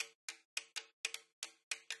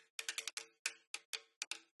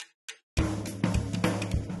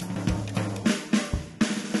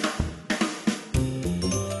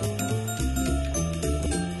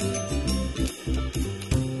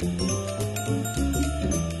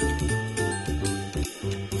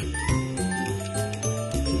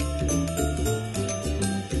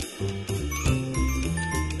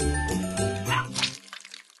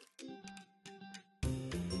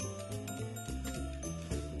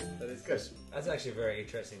Go, That's actually very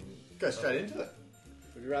interesting. go straight into it.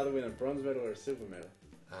 Would you rather win a bronze medal or a silver medal?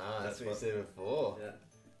 Ah, that's That's what you what- said before. Yeah.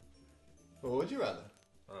 What would you rather?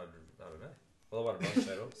 I don't know. Well, I won a bronze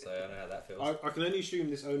medal, so I know how that feels. I can only assume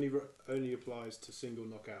this only applies to single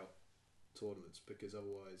knockout tournaments because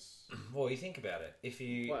otherwise, Well, you think about it. If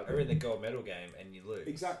you What? are in the gold medal game and you lose,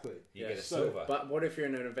 exactly. you Yeah, get a so- silver. But what if you're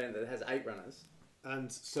in an event that has 8 runners? And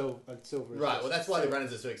silver. Is Right, just- well, that's why the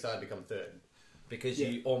runners are so excited to come third. Because Yeah.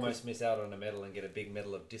 you almost miss out on a medal and get a big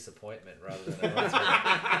medal of disappointment rather than a bronze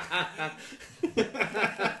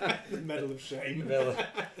medal of shame. medal.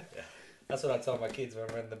 Yeah. That's what I told my kids when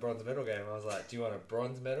we were in the bronze medal game. I was like, do you want a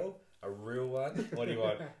bronze medal? A real one? Or do you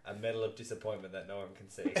want a medal of disappointment that no one can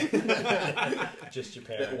see? Just your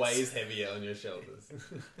parents. That weighs heavier on your shoulders.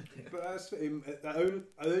 But that's the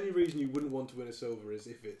only reason you wouldn't want to win a silver is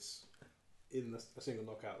if it's in a single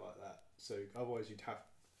knockout like that. So otherwise, you'd have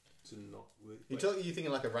to not. You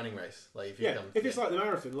thinking like a running race, like if you Yeah, come. if it's like the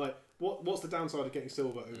marathon, like what's the downside of getting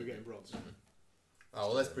silver over getting bronze? Oh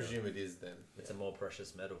well, let's presume it is then. It's a more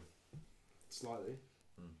precious medal. Slightly.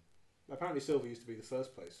 Mm. Apparently, silver used to be the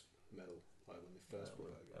first place medal, like when they first brought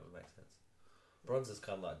it That out. would make sense. Bronze is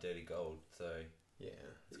kind of like dirty gold, so Yeah.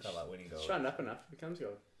 it's kind of like winning gold. Shine up enough, it becomes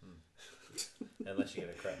gold. Unless you get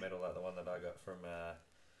a crap medal like the one that I got from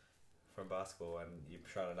basketball, and you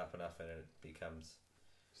shine it up enough and it becomes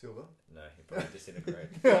Silver. no, you probably disintegrate.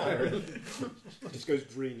 It just goes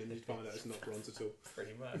green, and you find out it's not bronze at all.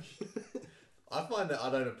 Pretty much. I find that I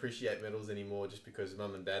don't appreciate medals anymore just because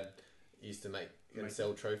mum and dad used to make and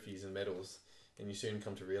sell trophies and medals, and you soon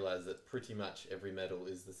come to realise that pretty much every medal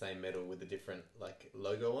is the same medal with a different like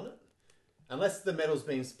logo on it, unless the medal's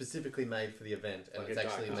been specifically made for the event and Like it's a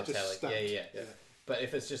actually die-cut. Just metallic. stamped. Yeah. But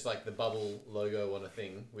if it's just like the bubble logo on a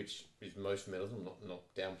thing, which is most medals, I'm not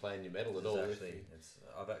downplaying your medal at all. I've actually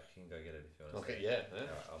can go get it if you want to. Okay, yeah. Alright,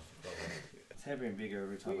 I'll It's heavier and bigger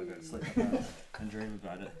every time I go to sleep at night and dream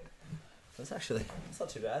about it. That's actually it's not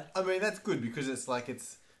too bad. I mean, that's good because it's like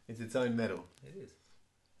it's its own medal. It is,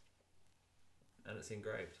 and it's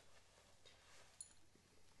engraved.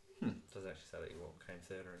 Doesn't actually say that you came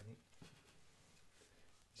third or anything.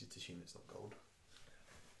 Just assume it's not gold.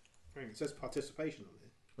 It says participation on here.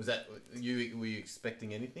 Was that were you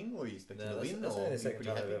expecting anything, or were you expecting to win? That's or only the you second pretty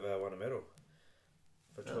time I've happy? ever won a medal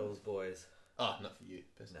for Twelves boys. Oh, not for you,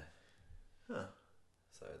 personally. Huh.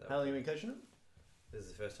 So that How long have you been coaching them? this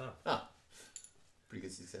is the first time. Pretty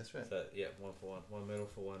good success rate. So yeah, one medal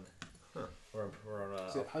for one. Huh. We're on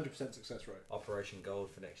It's a 100% success rate. Operation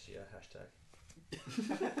Gold for next year. Hashtag.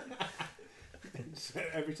 So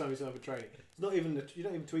every time you sign up for training, it's not even you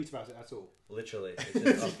don't even tweet about it at all. Literally,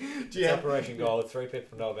 it's, just, Do you have Operation Gold. 3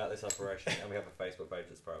 people know about this operation, and we have a Facebook page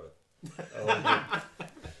that's private. I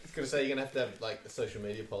was going to say you're going to have like a social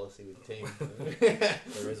media policy with the team.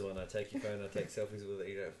 There is one. I take your phone, I take selfies with it.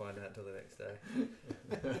 You don't find out until the next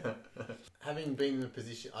day. Having been in a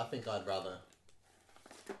position, I think I'd rather.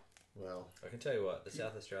 Well, I can tell you what, the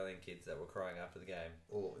South Australian kids that were crying after the game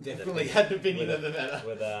or definitely had an opinion With on the matter.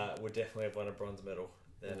 would definitely have won a bronze medal.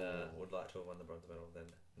 Then would like to have won the bronze medal. Then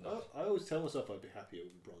not. I always tell myself I'd be happier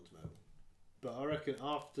with a bronze medal, but I reckon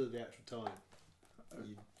after the actual time,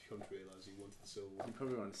 you come to realise you wanted the silver. You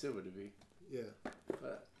probably want silver to be. Yeah.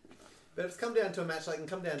 But But it's come down to a match, like, it can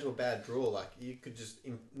come down to a bad draw. Like, you could just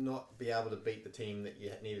not be able to beat the team that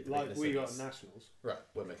you needed to beat. Like in the we got semis. at Nationals. Right,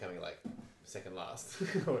 when we're coming like second last.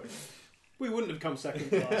 We wouldn't have come second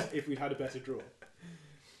class if we'd had a better draw.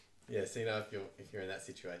 Yeah, so you know, if you're in that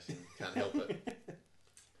situation, you can't help it.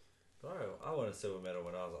 I won a silver medal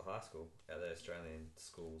when I was at high school at the Australian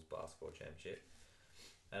Schools Basketball Championship,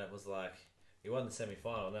 and it was like you won the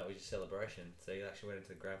semi-final, and that was your celebration. So you actually went into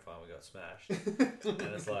the grand final, we got smashed, and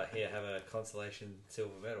it's like, here, have a consolation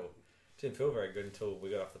silver medal. Didn't feel very good until we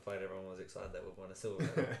got off the plane. Everyone was excited that we've won a silver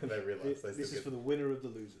medal. They realised they This still is for the winner of the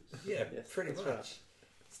losers. Yeah, Yes, pretty that's much. right.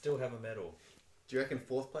 Still have a medal. Do you reckon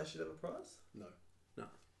fourth place should have a prize? No. No.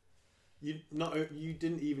 You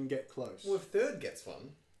didn't even get close. Well, if third gets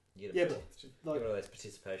one, You get a Yeah, fourth. but Get like, one of those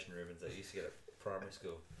participation ribbons that you used to get at primary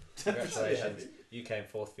school. Congratulations, you came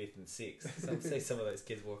 4th, 5th and 6th. I see some of those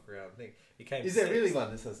kids walk around and think, you came is there 6th. really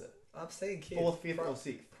one that says it? I've seen kids, Fourth, fifth, or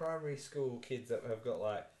sixth? primary school kids that have got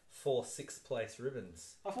like 4th, 6th place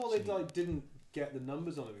ribbons. I thought they like didn't get the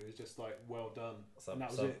numbers on it. It was just like well done, and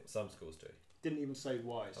that was it. Some schools do. Didn't even say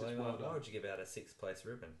why. It's I just mean, well why done. would you give out a 6th place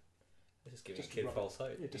ribbon? They're just giving Just a kid to rub false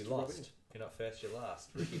hope. yeah, just You to rub it lost. You're not first, you're last.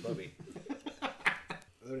 Ricky Bobby.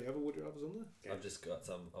 Are there any other would you rather's on there? I've just got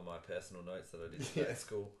some on my personal notes that I did Yeah. at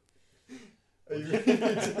school. Are you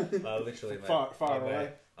Literally, mate. Far Hey, away. mate,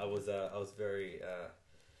 I was very.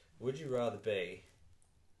 Would you rather be?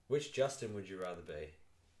 Which Justin would you rather be?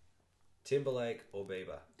 Timberlake or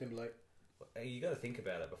Bieber? Timberlake. You got to think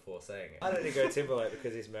about it before saying it. I don't think go Timberlake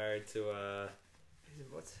because he's married to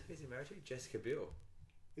who's he married to? Jessica Biel.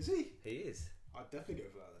 Is he? He is. I'd definitely go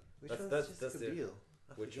for that then. Which That's one's the- Jessica Biel?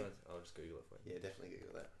 I Which forget. one? I'll just Google it for you. Yeah, definitely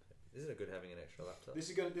Google that. Isn't it good having an extra laptop? This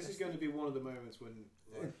is going to be one of the moments when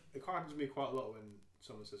like, it happens to me quite a lot when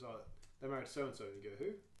someone says, "Oh, they're married to so and so," and you go, "Who?"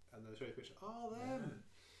 And then they show you a picture. Oh, them.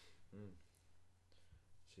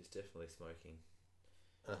 She's definitely smoking.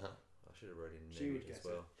 Uh huh. I should have wrote in She nude would as get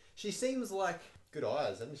well. She seems like good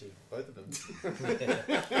eyes, hasn't she? Both of them.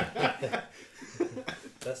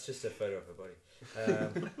 That's just a photo of her body.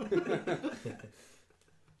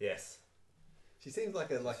 Yes, She seems like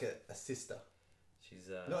a sister. she's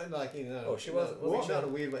Not in like Oh, she wasn't not a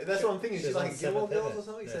weird way. That's what I'm thinking. She She's was like on Gilmore Seventh Girls Heaven. or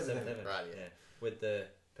something. No, Seventh Seventh Heaven. Heaven. Right. Yeah. with the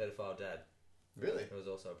pedophile dad, Really? who was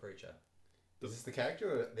also a preacher. Is this the character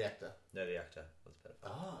or the actor? No, the actor was a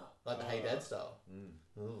pedophile. Ah, like the Hey Dad style.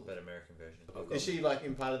 Ooh. But American version. Is she like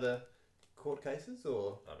in part of the court cases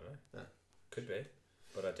or? I don't know. No. Could be,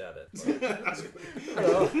 but I doubt it.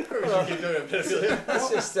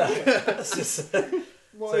 That's just.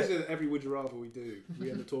 Why So- is it that every Would You Rather we do,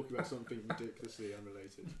 we end up talking about something ridiculously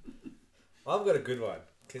unrelated? I've got a good one.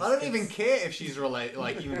 I don't even care if she's like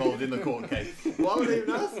involved in the court case. Why would I even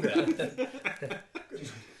ask that?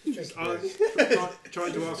 Just trying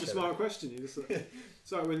to ask a smart question. You just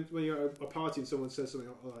it's like when you're at a party and someone says something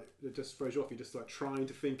like that just throws you off. You're just like trying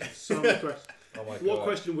to think of some question. Oh my god. What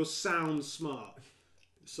question will sound smart?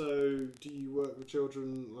 So, do you work with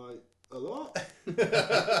children like a lot?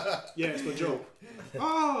 Yeah, it's my job.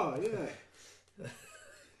 Ah, yeah.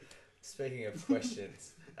 Speaking of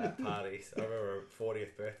questions at parties, I remember a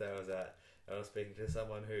 40th birthday I was at, and I was speaking to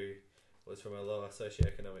someone who was from a lower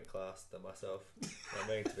socioeconomic class than myself. Not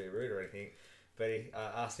meaning to be rude or anything, but he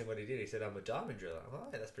asked him what he did. He said, "I'm a diamond driller." I'm like, "Oh,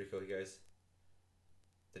 yeah, that's pretty cool." He goes,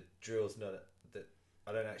 "The drill's not that.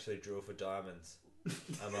 I don't actually drill for diamonds."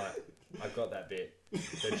 I'm like, "I got that bit.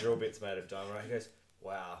 The drill bit's made of diamond." Right? He goes,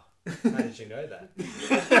 "Wow, how did you know that?"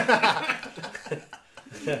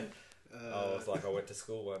 I was like, I went to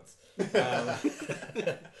school once. Here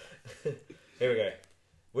we go.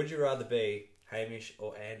 Would you rather be Hamish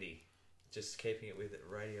or Andy? Just keeping it with it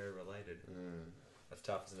radio related. That's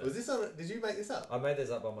tough, isn't it? Was this on? Did you make this up? I made this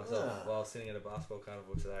up by myself Ah. while sitting at a basketball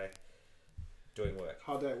carnival today, doing work.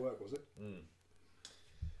 Hard day at work, was it?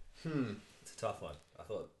 It's a tough one. I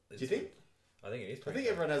thought. Do you think? I think it is. I Pretty think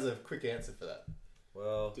tough. everyone has a quick answer for that.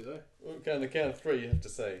 Well, Did they? Okay, on the count of three, you have to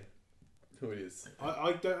say who it is.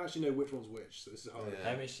 I don't actually know which one's which, so this is hard. Yeah.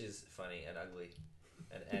 Hamish is funny and ugly,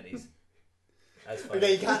 and Andy's as funny.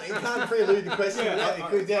 Okay, you can't prelude the question. Yeah,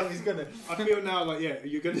 Because he's gonna. I feel now like, yeah,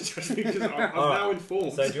 you're going to judge me because I'm Alright. now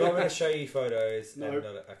informed. So, do you want me to show you photos? No. And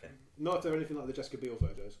okay. Not if they're anything like the Jessica Biel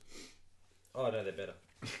photos. Oh no, they're better.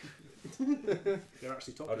 They're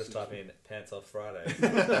actually top. I'll just type in "pants off Friday,"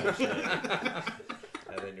 and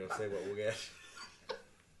then you'll see what we'll get.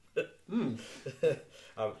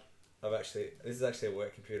 I've actually. This is actually a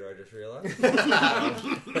work computer. I just realised.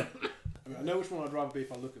 I know which one I'd rather be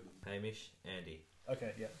if I look at them. Hamish, Andy.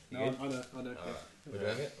 Okay, yeah. You No, good? I know. All right, we're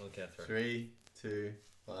doing it. On count three. 3, 2,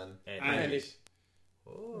 1. Andy.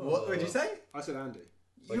 Oh. What would you say? I said Andy.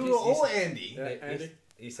 Well, You you- were you all said- Andy. Yeah, You- Andy.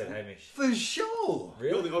 You said Hamish. For sure.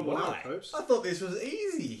 Really? You're the odd one Why? out, Popes. I thought this was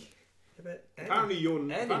easy. Yeah, but Apparently you're...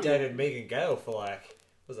 Andy apparently- dated Megan Gale for like,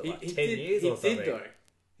 was it like 10 years he or something? did though.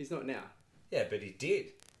 He's not now. Yeah, but he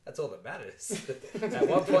did. That's all that matters. At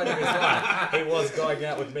one point in his life, he was going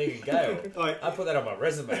out with Megan Gale. Like, I put that on my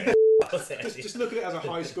resume. just look at it as a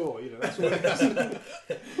high score, you know. That's what it is.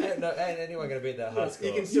 Ain't anyone going to beat that high score.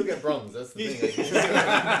 You can still get bronze. That's the thing.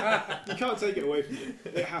 You can't take it away from you.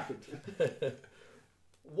 It happened.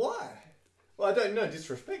 Why? Well, I don't know.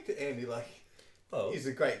 Disrespect to Andy. Like, Oh, he's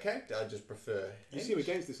a great character. I just prefer. You seem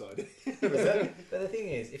against this idea. Was that? but the thing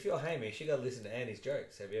is, if you're Hamish, you got to listen to Andy's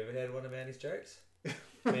jokes. Have you ever heard one of Andy's jokes?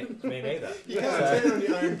 Me neither. You can't turn on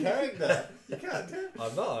your own character. You can't turn.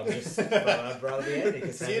 I'm not. I'm just. But I'd rather be Andy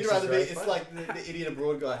because So you'd rather be. It's like the idiot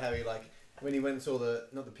abroad guy. How he like when he went and saw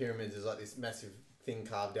not the pyramids. There's like this massive thing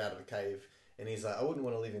carved out of a cave, and he's like, I wouldn't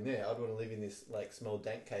want to live in there. I'd want to live in this like small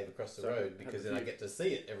dank cave across the road because then I get to see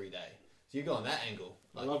it every day. So you go on that angle.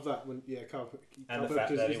 I love that when, yeah, Carl. And the Carl fact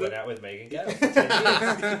Pepper's- that he is went that- out with Megan Gale for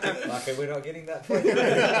 10 years. Like, we're not getting that point.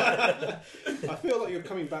 I feel like you're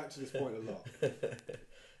coming back to this point a lot.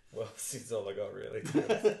 Well, it's all I got, really.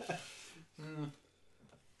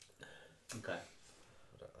 Okay.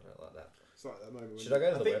 I don't like that. It's like that moment when Should I go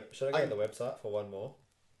to I the think web? Should I go to the website for one more?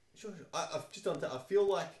 Sure. I've just on. I feel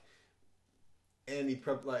like Andy,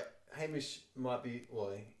 like Hamish, might be,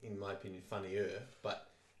 well, in my opinion, funnier. But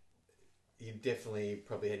he definitely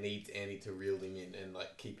probably needs Andy to reel him in and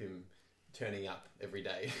like keep him turning up every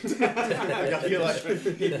day. Like, I feel like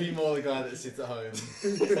he'd be more the guy that sits at home.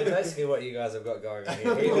 So basically, what you guys have got going on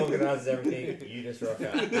here, he organises everything, you just rock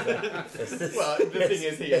out. Well, the thing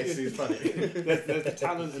is, he actually is funny. There's the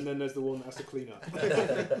talent, and then there's the one that has to clean up.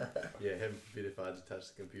 Yeah, heaven forbid if I had to touch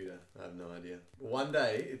the computer. I have no idea. One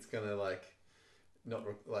day it's gonna like not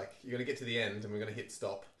like you're gonna get to the end and we're gonna hit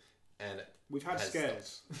stop, and We've had Has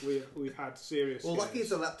scares. We've had serious. well, scares. lucky it's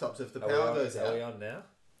the laptops. If the Are we power on- goes Are we out, on now?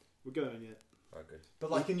 We're going yet. Oh, good.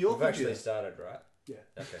 but like in your We've actually computer, started, right? Yeah.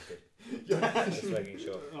 Okay, good. you're Just making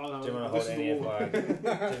sure. Oh, no, Didn't want to this hold is the any of one. my.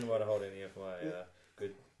 Didn't want to hold any of my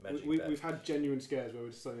good magic. back. We've had genuine scares where we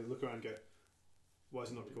just suddenly look around and go, "Why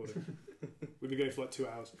is it not recording?" We've been going for like 2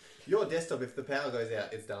 hours. your desktop. If the power goes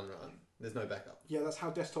out, it's done, right? There's no backup. Yeah, that's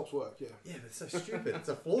how desktops work. Yeah. Yeah, but it's so stupid. It's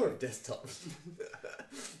a flaw of desktops.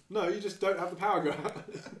 No, you just don't have the power go out.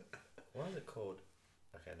 Why is it called?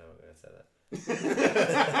 Okay, no, I'm going to say that.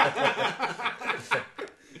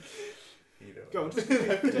 You know Go on, just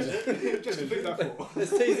complete that thought.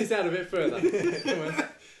 Let's tease this out a bit further. Come on.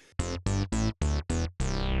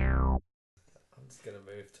 I'm just going to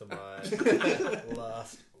move to my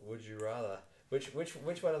last Would You Rather. Which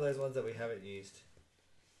one of those ones that we haven't used,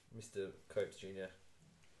 Mr. Copes Jr.,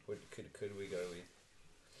 could we go with?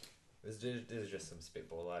 This is just some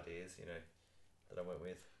spitball ideas, you know, that I went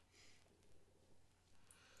with.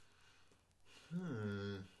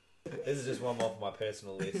 This is just one more for my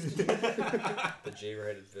personal list. The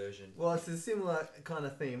G-rated version. Well, it's a similar kind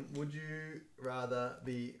of theme. Would you rather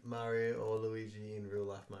be Mario or Luigi in real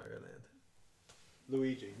life Mario Land?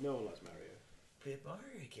 Luigi. No one likes Mario. But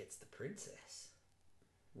Mario gets the princess.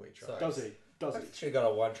 We try. Sorry. Does he? Does I've he? actually got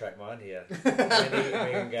a one-track mind here. Me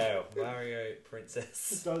and Gale. Mario,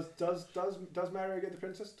 princess. Does Mario get the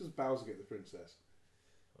princess? Does Bowser get the princess?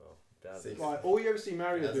 Well, Bowser. See, Like all you ever see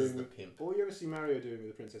Mario Bowser's doing the with pimp. all you ever see Mario doing with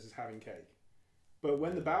the princess is having cake. But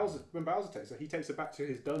when Bowser takes her, he takes her back to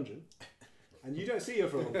his dungeon, and you don't see her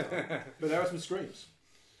for a long time. But there are some screams.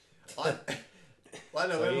 I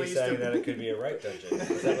know So when we you're used saying to. that it could be a rape dungeon?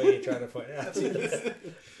 Is that what you're trying to point out?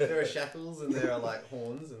 There are shackles and there are like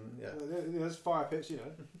horns and yeah. There's fire pits, you know.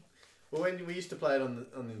 Well, when we used to play it on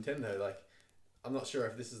Nintendo, like I'm not sure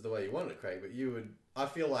if this is the way you wanted it, Craig, but you would. I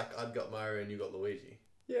feel like I'd got Mario and you got Luigi.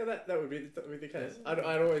 Yeah, that would be the case. I'd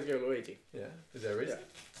always go Luigi. Yeah. Is there a reason?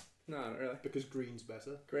 No, not really. Because green's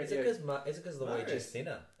better. Great. Is it because Mario. Luigi's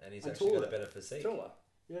thinner and he's And actually got taller. a better physique taller?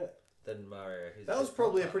 Yeah. than Mario? Who's That was just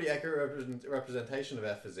probably a pop-up? pretty accurate representation of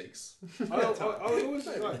our physiques. I was always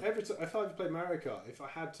like every time if I played Mario Kart, if I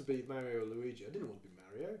had to be Mario or Luigi, I didn't want to be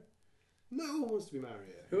Mario. No one wants to be Mario.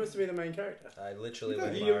 Who wants to be the main character? I literally No,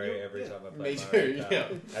 went you- Mario you- every yeah. time I played Me Mario too, Kart,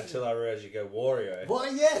 yeah. until I realised you go Wario, Why,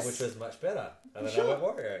 yes! which was much better, and then Sure. I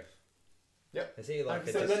went Wario. Yep. Is he like a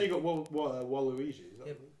So So dis- then you got Waluigi. Is that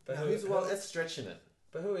Yeah, right? but, No, who, who's well, that's stretching it.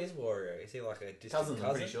 but who is Wario? Is he like a distant Cousin, cousin?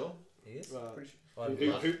 I'm pretty sure. He is. Pretty sure. On, Who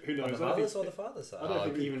knows? on I the don't mother's think, or the father's side? I don't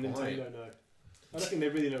think good even point. Nintendo know. I don't think they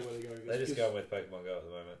really know where they're going. They're just Because- going with Pokemon Go at the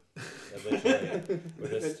moment. They're literally,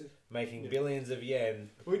 we're just making Yeah. billions of yen.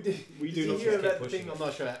 We do do you not hear keep about the pushing thing? it. I'm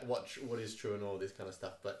not sure what is true and all this kind of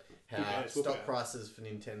stuff, but how Yes, we'll stock bet. prices for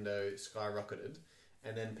Nintendo skyrocketed,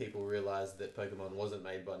 and then people realized that Pokemon wasn't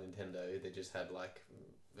made by Nintendo; they just had like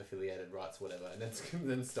affiliated rights, whatever, and then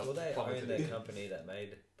stopped. Well, they plummeted. own the company that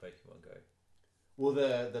made Pokemon Go. Well,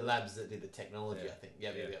 the labs that did the technology, Yeah. I think.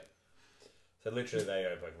 Yeah. So literally, they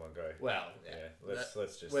own Pokemon Go. Well, Yeah, yeah.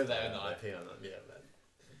 let's just Whether they throw own it the out there. IP or not, yeah.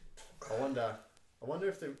 But I wonder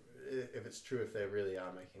if it's true if they really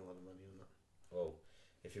are making a lot of money or not. Well,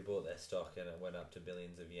 if you bought their stock and it went up to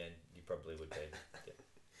billions of yen, you probably would be. Yeah.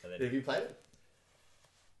 And then, Have you played it?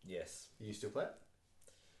 yes. You still play it?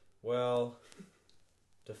 Well,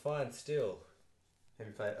 Defiant still. Have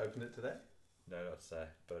you opened it today? No, not today,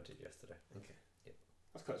 but I did yesterday.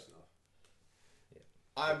 That's close enough.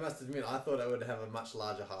 I must admit, I thought it would have a much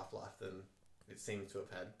larger half-life than it seems to have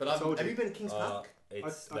had. But I told have you. you been to Kings Park?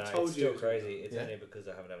 It's I no, told it's you still it's crazy. It's Yeah? only because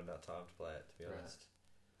I haven't had enough time to play it, to be Right. honest.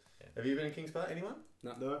 Have you been to Kings Park? Anyone?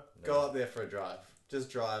 No. No. Go up there for a drive. Just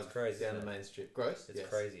drive It's crazy, down isn't the it? main strip. Gross? It's Yes.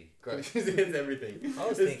 crazy. Gross. It's everything. I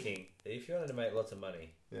was thinking that if you wanted to make lots of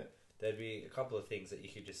money, Yeah. there'd be a couple of things that you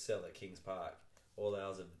could just sell at Kings Park all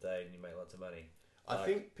hours of the day and you make lots of money. I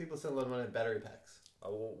think people sell a lot of money on battery packs.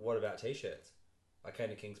 Oh, well, what about t-shirts? I came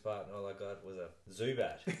to Kings Park and all I got was a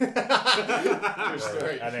Zubat. True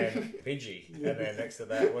story. And then Pidgey. And then next to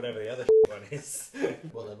that, whatever the other one is.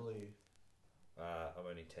 What level are you? I'm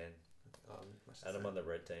only 10. Much the And I'm same. on the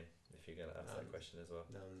red team, if you're going to ask that Um, question as well.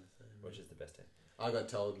 No, I'm the same. Which is the best team? I got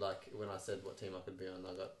told, like, when I said what team I could be on,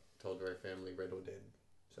 I got told very firmly red or dead.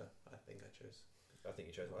 So I think I chose. I think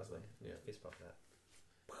you chose wisely. Yeah. Fist bump that.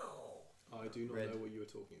 I do not Red. know what you were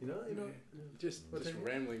talking You about. know. Just What's it?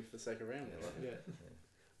 rambling for the sake of rambling. Yeah.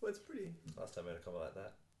 Well, it's pretty. Last time I had a comment like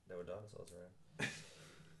that, there were dinosaurs around.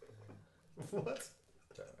 What?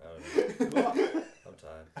 I don't know. I'm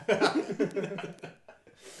tired.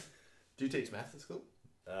 Do you teach maths at school?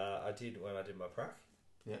 I did when I did my prac.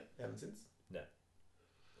 Yeah. Haven't since.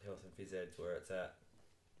 Health and phys ed's where it's at.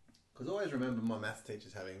 Because I always remember my maths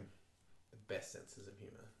teachers having the best senses of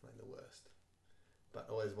humour, like the worst. But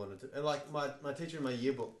I always wanted to, and like my teacher in my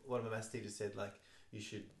yearbook, one of my maths teachers said like you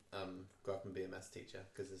should grow up and be a maths teacher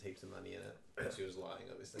because there's heaps of money in it. And she was lying,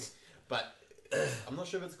 obviously, but I'm not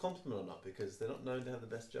sure if it's a compliment or not because they're not known to have the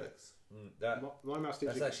best jokes. My maths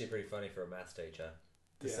teacher. That's actually pretty funny for a maths teacher.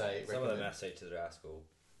 To say Some of the recommend. maths teachers at our school,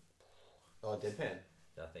 Oh, deadpan.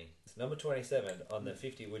 nothing. Number 27 on the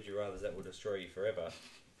 50 would you rathers that will destroy you forever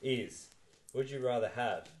is: would you rather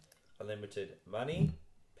have unlimited money,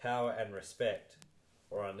 power, and respect,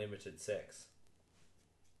 or unlimited sex?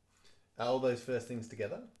 Are all those first things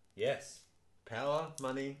together? Yes, Power,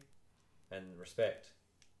 money, and respect,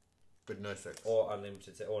 but no sex. or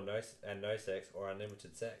unlimited sex, or no sex, or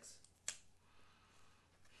unlimited sex.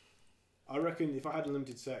 I reckon if I had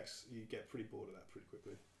unlimited sex, you'd get pretty bored of that pretty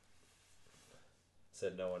quickly.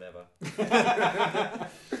 Said no one ever.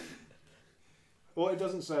 Well, it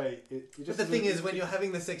doesn't say. It But just the thing doesn't- is, when you're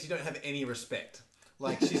having the sex, you don't have any respect.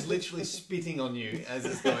 Like she's literally spitting on you as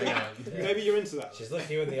it's going on. maybe you're into that. She's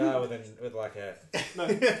looking you in the eye with like a No,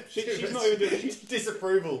 she's not even doing. She's,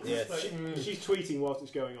 Disapproval. Yes. Like, she's tweeting whilst it's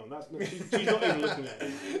going on. She's not even looking at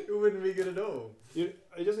it. it wouldn't be good at all. It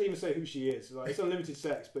doesn't even say who she is. Like, it's unlimited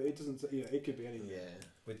sex, but it doesn't. It could be anything. Yeah.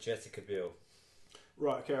 with Jessica Biel.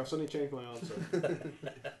 Right. Okay. I've suddenly changed my answer.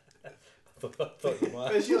 Thought you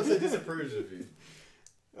might. And she also disapproves of you.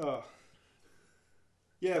 Oh.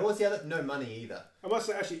 Yeah. And what's the other? No money either. I must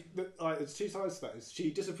say, actually, like, there's two sides to that.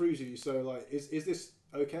 She disapproves of you. So, like, is this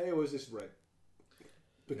okay or is this red?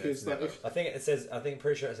 Because Yeah, like, it's if, never. I think it says. I think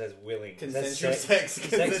pretty sure it says willing. Consensual That's sex.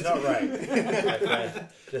 Sex not rape. Okay.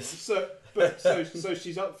 Just so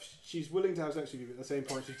she's up. She's willing to have sex with you, but at the same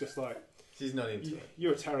point, she's just like, She's not into it.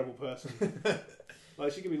 you're a terrible person.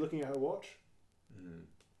 Like, she could be looking at her watch. Mm.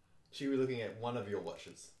 She was looking at one of your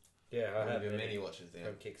watches. yeah, I One have of your many watches, yeah.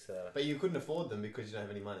 from Kickstarter. But you couldn't afford them because you don't have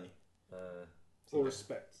any money. Uh, Or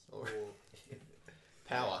respect. Or-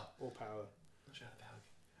 Power. Or power. Not sure how the power.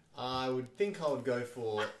 I would think I would go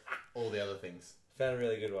for all the other things. found a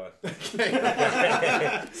really good one.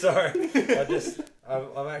 Okay. Sorry,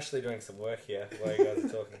 I'm actually doing some work here while you guys are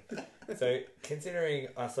talking. So, considering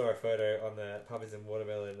I saw a photo on the Puppies and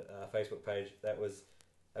Watermelon Facebook page that was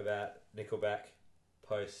about Nickelback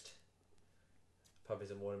post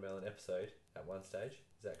Puppies and Watermelon episode at one stage.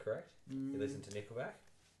 Is that correct? You listened to Nickelback?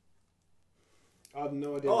 I have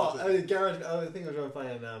no idea. Oh, what it is. Garage. I think I was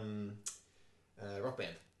playing Rock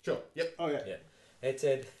Band. Sure. Yep. Oh, yeah. Yeah. It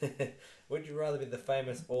said, would you rather be the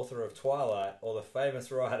famous author of Twilight or the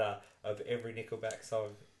famous writer of every Nickelback song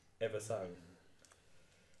ever sung?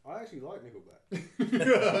 I actually like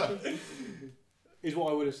Nickelback. Is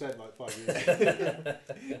what I would have said like 5 years ago.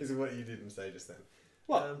 Is what you didn't say just then.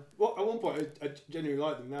 Well, at one point I genuinely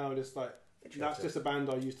liked them. Now just like that's just a band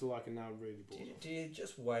I used to like, and now I'm really bored. Do you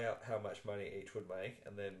just weigh up how much money each would make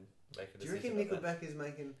and then make a Do you decision? reckon on that? Nickelback is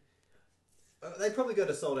making? They probably go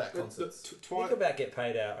to sold out concerts. Nickelback get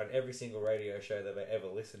paid out on every single radio show they've ever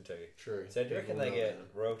listened to. True. So do you reckon People they know get them.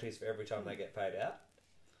 royalties for every time they get paid out?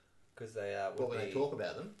 Because they But when they talk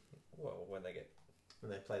about them, well, when they get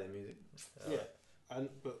when they play their music. Yeah,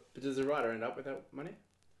 but But does the writer end up with that money?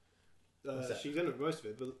 What's that? she's in it most of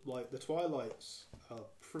it. But like the Twilights are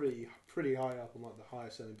pretty high up on like the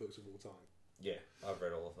highest selling books of all time. yeah, I've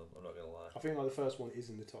read all of them. I'm not gonna lie. I think like the first one is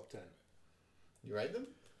in the top 10. You rate them?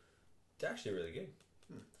 They're actually really good.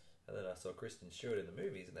 And then I saw Kristen Stewart in the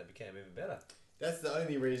movies, and they became even better. That's the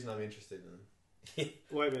only reason I'm interested in them.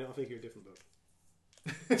 Wait a minute, I think you're a different book.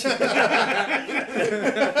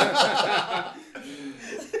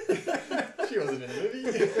 She wasn't in the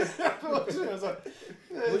movie. I was like,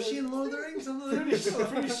 Was she in Lord of the Rings? I'm not really sure.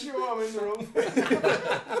 pretty sure I'm in the wrong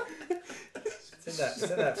book. It's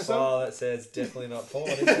in that file that says definitely not porn,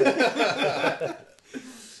 isn't it?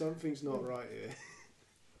 Something's not right here.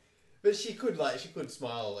 But she could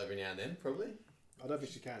smile every now and then, probably. I don't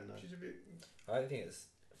think she can. No. She's a bit. I don't think it's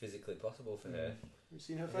physically possible for her. Have you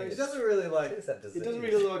seen her I think face? It doesn't really like. It's that It disease. doesn't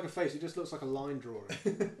really look like a face. It just looks like a line drawing.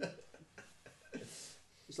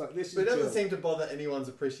 It's like this. But it is doesn't Jill. seem to bother anyone's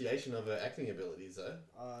appreciation of her acting abilities, though.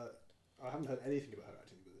 I haven't heard anything about her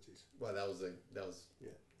acting abilities. Well, that was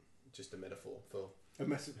Yeah. just a metaphor for.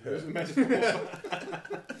 It was a metaphor.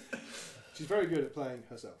 She's very good at playing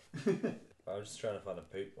herself. I was just trying to find a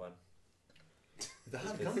poop one. The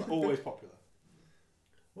hard It's cover. Always popular.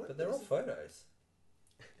 What? But they're all photos.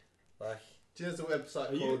 Like, Do you know there's a website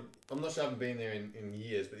Are you- called... I'm not sure I haven't been there in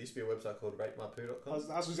years, but there used to be a website called ratemypoo.com.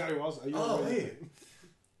 That's exactly what I was. Are you Oh, on the- hey.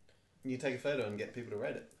 You take a photo and get people to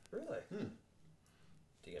rate it. really? Hmm.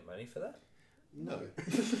 Do you get money for that? No.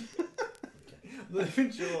 I'm not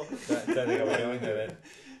even sure. Don't think I'm going there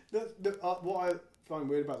then. What I find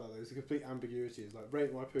weird about that though is the complete ambiguity. Is like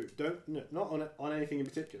rate my poop. Not on anything in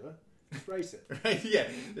particular. Just rate it. Right? Yeah,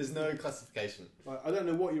 there's no classification. Like I don't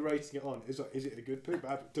know what you're rating it on. Is it a good poop?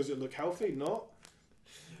 Bad? Does it look healthy? Not.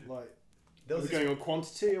 Like There are was we going on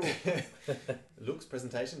quantity or? looks,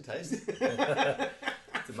 presentation, taste.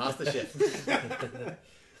 It's a master chef.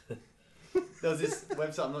 There was this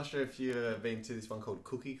website, I'm not sure if you've ever been to this one called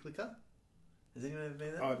Cookie Clicker. Has anyone ever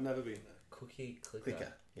been there? I've never been there. Cookie clicker.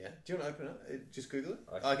 Clicker, yeah. Do you want to open it? Just Google it.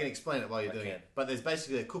 I I can explain it while you're I doing can. it. But there's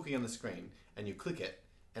basically a cookie on the screen, and you click it,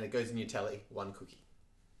 and it goes in your tally, 1 cookie.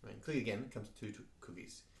 Right? Click again, it comes to 2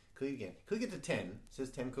 cookies. Click again. Click it to 10, it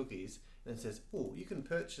says 10 cookies, and it says, oh, you can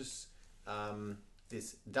purchase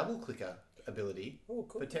this double clicker ability Oh,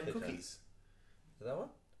 for cookie 10 clicker. cookies. Is that one?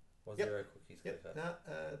 Or Yep. 0 cookies Yep. clicker? No,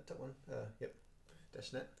 top one. Yep.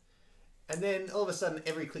 Dash net. And then all of a sudden,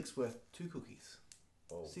 every click's worth 2 cookies.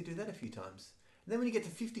 Oh. So you do that a few times. And then when you get to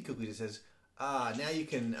 50 cookies, it says, now you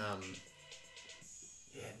can,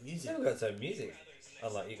 yeah, music. Never got some music.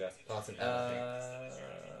 Unlike you guys. Pass and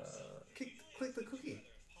click the cookie.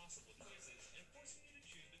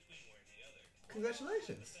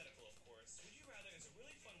 Congratulations.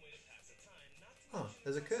 Oh,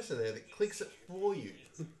 there's a cursor there that clicks it for you.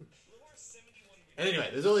 And anyway,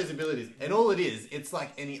 there's all these abilities, and all it is, it's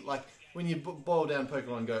like like when you boil down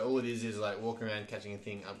Pokemon Go, all it is like walking around catching a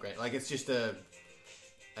thing, upgrade. Like it's just a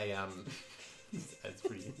That's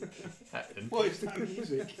pretty happening. What is that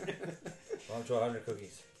music? I'm to 100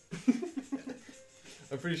 cookies.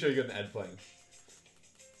 I'm pretty sure you got an ad playing.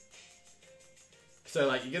 So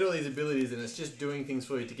like you get all these abilities and it's just doing things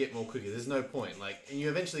for you to get more cookies. There's no point. Like and you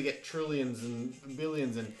eventually get trillions and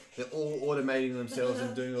billions and they're all automating themselves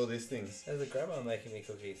and doing all these things. There's a grandma making me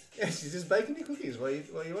cookies. Yeah, she's just baking your cookies while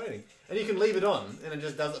you're waiting. And you can leave it on and it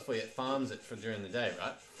just does it for you. It farms it for during the day,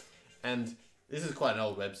 right? And this is quite an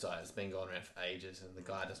old website. It's been going around for ages and the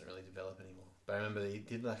guy doesn't really develop anymore. But I remember he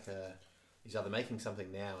did like he's either making something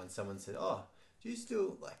now and someone said, oh, do you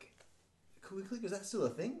still like Cookie Click? Is that still a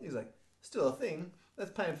thing? He's like, still a thing? That's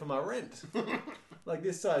paying for my rent. Like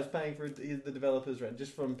this size paying for the developer's rent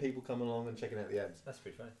just from people coming along and checking out the ads. That's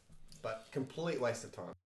pretty funny. But complete waste of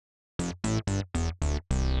time.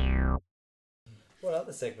 What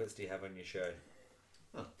other segments do you have on your show?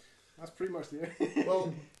 That's pretty much the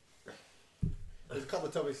Well, there's a couple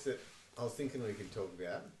of topics that I was thinking we could talk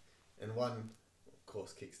about, and one, of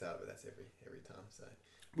course, Kickstarter, but that's every time. So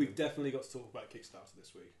We've definitely got to talk about Kickstarter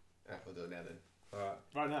this week. we'll do it now then. Alright.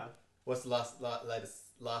 Right now. What's the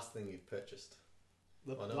last thing you've purchased?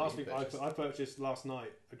 The I know last what you week purchased. I purchased last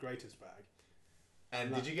night a Greatest bag.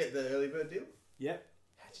 And No. did you get the early bird deal? Yep.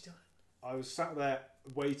 How'd you do it? I was sat there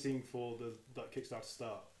waiting for the Kickstarter to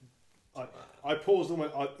start. Wow. I paused all my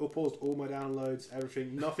downloads,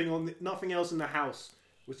 everything. Nothing else in the house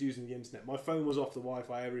was using the internet. My phone was off the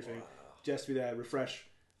Wi-Fi, everything. Wow. Just be there, refresh.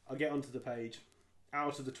 I get onto the page.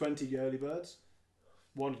 Out of the 20 early birds,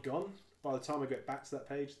 one had gone. By the time I get back to that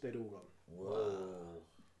page, they'd all gone. Whoa.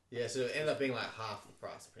 Yeah, so it ended up being like half the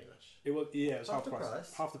price, pretty much. It was Half half the the price.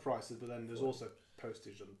 price? Half the price, but then there's Cool. also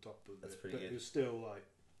postage on top of That's it. pretty But good. it was still like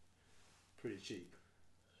pretty cheap.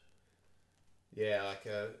 Yeah, like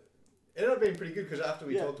it ended up being pretty good because after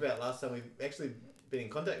we Yeah. talked about it last time, we've actually been in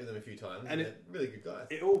contact with them a few times, And and they're really good guys.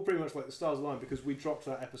 It all pretty much like the stars aligned because we dropped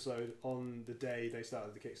that episode on the day they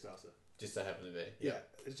started the Kickstarter. Just so happened to be. Yeah,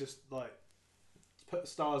 it's just like put the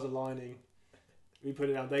stars aligning. We put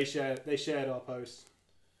it down. They shared our post.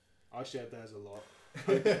 I shared theirs a lot.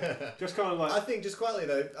 Just kind of like I think just quietly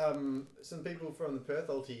though, some people from the Perth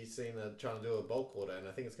Ulti scene are trying to do a bulk order, and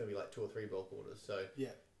I think it's going to be like 2 or 3 bulk orders. So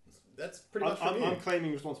yeah. that's pretty much from I'm, you. I'm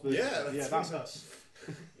claiming responsibility. Yeah, yeah, that's that's us.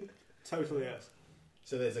 Totally us.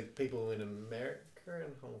 So there's like people in America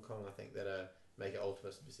and Hong Kong, I think, that make an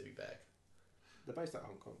Ultima specific bag. They're based out of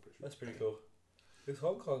Hong Kong, pretty sure. That's pretty cool. Is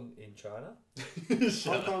Hong Kong in China?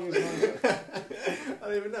 Hong Kong is one. I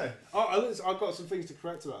don't even know. Oh, I've got some things to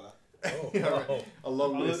correct about that. Oh, Yeah, right. wow. A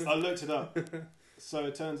long list. I looked it up. So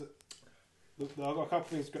it turns. Look, I've got a couple of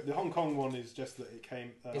things. The Hong Kong one is just that it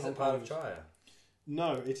came. Is Hong it part Kong of China?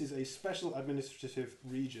 No, it is a special administrative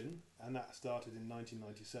region, and that started in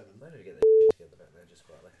 1997. I need to get their shit together back there just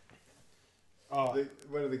quietly. Oh,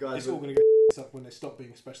 One of the guys. it's all going to go up when they stop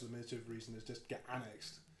being a special administrative reason. Is just get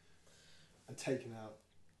annexed and taken out.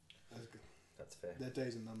 That's fair. Their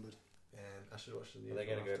days are numbered. And I should watch the news. Are they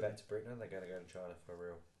going to go after. back to Britain or are they going to go to China for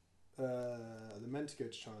real? They're meant to go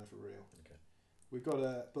to China for real. Okay. We've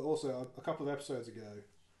got but also a couple of episodes ago,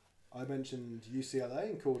 I mentioned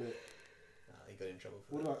UCLA and called it. He got in trouble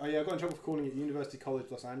for What that. did I got in trouble for calling it University College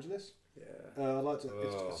Los Angeles. Yeah. I'd like to.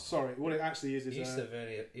 Oh. Sorry, what it actually is. University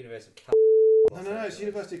of No, it's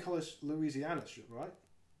University College Louisiana, right?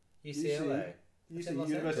 UCLA. UC, Los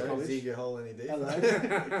University Don't College. dig your hole any deeper.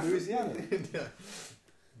 Hello, Louisiana.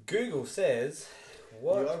 Google says, You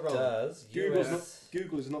are what wrong. does Google's US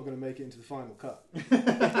Google is not going to make it into the final cut.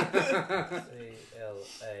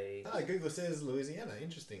 CLA Google says Louisiana.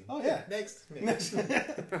 Interesting. Oh yeah. Next. Next. So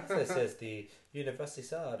it says the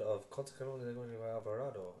Universidad of Concepcion de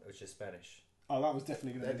Alvarado, which is Spanish. Oh, that was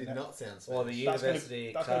definitely going to That be did not sound Or the Spanish.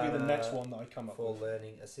 University That's going to be the Cana next one that I come up for with.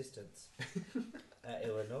 Learning Assistance at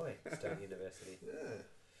Illinois State University. Yeah.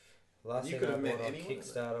 Last You thing could I have met bought on anyone of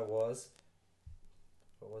Kickstarter was,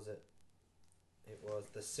 what was it? It was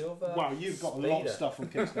the silver. Wow, you've got a lot of Speeder. stuff from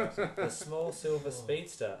Kickstarter. The small silver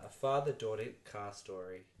speedster, a father-daughter car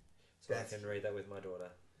story. So That's- I can read that with my daughter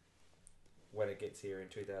when it gets here in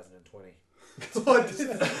 2020.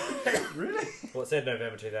 Really? Well, it said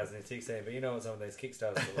November 2016, but you know what some of those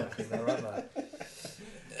Kickstarters are like, isn't that right, mate?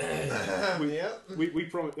 Yeah. we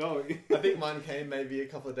promised. Oh, I think mine came maybe a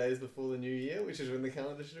couple of days before the new year, which is when the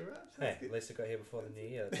calendar should arrive. So Hey, that's at good. least it got here before the new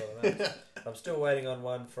year. That's all that matters. I'm still waiting on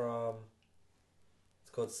one from. It's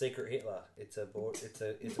called Secret Hitler. It's a board. It's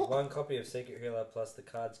a one copy of Secret Hitler plus the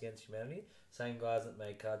Cards Against Humanity. Same guys that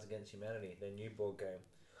made Cards Against Humanity, their new board game.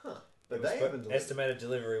 But It was they spo- haven't delivered. estimated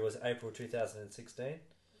delivery was April 2016.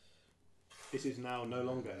 this is now no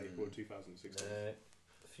longer April 2016. A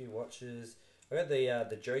few watches. I got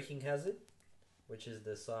the Joking Hazard, which is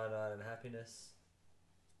the Cyanide and Happiness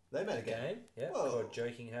They made a game. game. Yeah, Whoa. called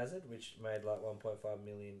Joking Hazard, which made like $1.5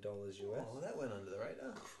 million US. Oh, that went under the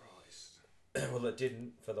radar. Christ. Well, it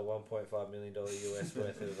didn't for the $1.5 million US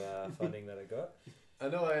worth of funding that it got. I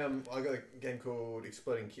know. I got a game called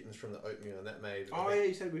Exploding Kittens from the Oatmeal, and that made Oh I yeah, think,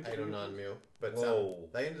 you said we 8 or 9 mil. But Whoa.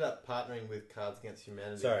 they ended up partnering with Cards Against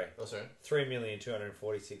Humanity. Sorry. Oh, sorry.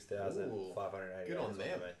 3,246,580. Good on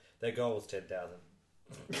them. Their goal was 10,000.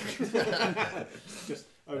 just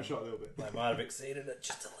overshot a little bit. They might have exceeded it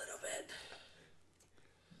just a little bit.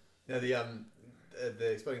 Now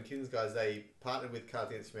the Exploding Kittens guys, they partnered with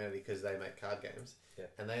Cards Against Humanity because they make card games. Yeah.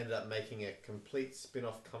 And they ended up making a complete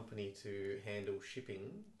spin-off company to handle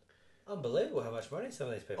shipping. Unbelievable how much money some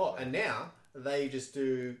of these people Oh, make. and now they just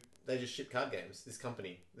ship card games. This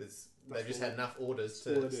company, they've just had enough orders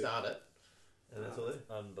all they to do. start it, and that's all they do.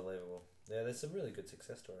 Unbelievable. Yeah, there's some really good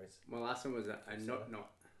success stories. My last one was a not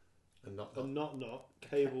And not. A not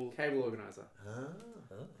cable. cable organizer. Ah,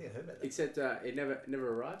 Huh? I think I heard about that. Except it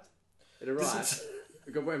never arrived. It arrived.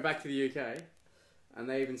 Went back to the UK, and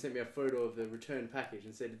they even sent me a photo of the return package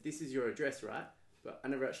and said, "This is your address, right?" But I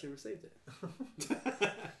never actually received it.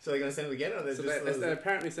 So they're going to send it again, or So they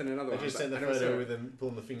apparently sent another they one. just but send the I never saw photo it. with them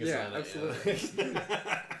pulling the finger Yeah, sign. at you. absolutely.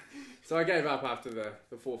 So I gave up after the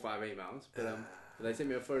 4 or 5 emails, but they sent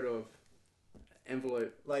me a photo of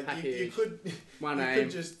envelope, Like you package, could, my you name,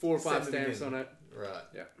 could just 4 or 5 send it stamps again. on it. right?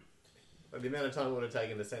 Yeah. Like the amount of time it would have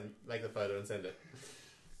taken to make the photo and send it.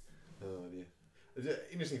 Oh dear. There's an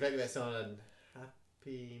interesting fact about Cyanide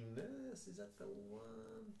Happiness. Is that the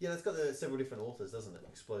one? Yeah, that's got several different authors, doesn't it?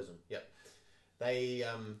 Explosion. Yep.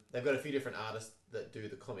 They've got a few different artists that do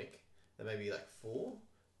the comic. There may be like 4,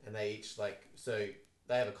 and they each so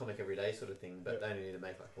they have a comic every day sort of thing, but they only need to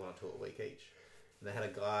make like 1 or 2 a week each. And they had a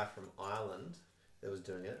guy from Ireland that was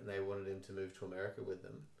doing it, and they wanted him to move to America with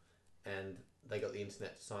them, and they got the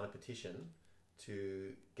internet to sign a petition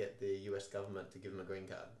to get the US government to give him a green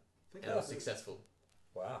card, and it was successful.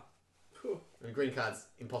 Wow. I mean, green card's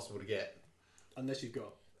impossible to get, Unless you've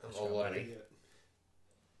got. a whole lot, Yeah.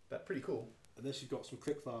 but pretty cool. Unless you've got some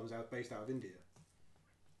click farms based out of India.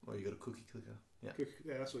 Well, you got a cookie clicker. Yeah.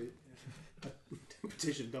 Yeah, that's what.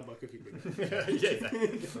 Petition done by Cookie Clicker. Yeah.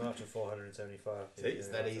 I'm up to 475. See, it's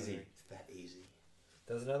that easy. It's that easy.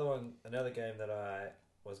 There's another game that I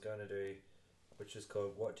was going to do, which is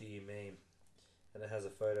called What Do You Meme? And it has a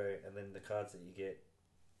photo, and then the cards that you get,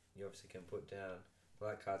 you obviously can put down,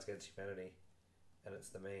 like Cards Against Humanity, and it's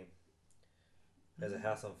the meme. There's a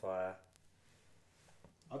house on fire.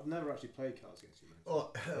 I've never actually played Cards Against Humanity.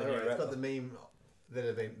 Oh, When you alright, it's wrap got the meme that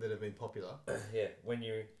have been popular. Yeah, when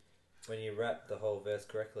you rap the whole verse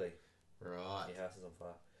correctly, Right. your house is on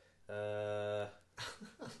fire.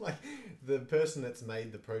 Like the person that's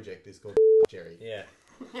made the project is called Jerry. Yeah,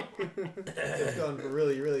 It's gone for a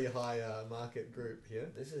really, really high market group here.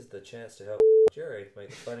 This is the chance to help Jerry make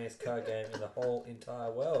the funniest card game in the whole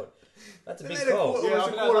entire world. That's a They big made call. Yeah, almost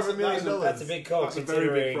I a know, quarter of that's $1 million. That's a big call That's a very big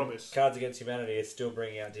considering promise. Cards Against Humanity is still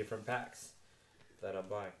bringing out different packs that I'm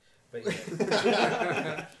buying. But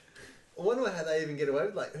yeah. I wonder how they even get away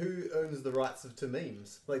with, like, who owns the rights to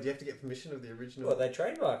memes? Like, do you have to get permission of the original? Well, they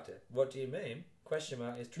trademarked it. What do you mean? Question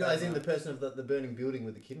mark is No, trademarked. as in the person of the burning building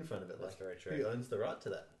with the kid in front of it. That's Like, very true. who owns the right to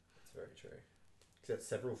that? That's very true. Because that's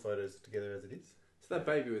several photos together as it is. It's that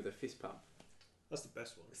baby with the fist pump. That's the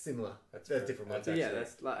best one. Similar. That's That's very- different that's ones. Yeah, actually-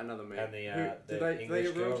 that's like another meme. And the, Who- the do they English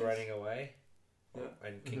get girl royalties? running away, Yeah.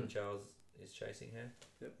 and King Mhm. Charles is chasing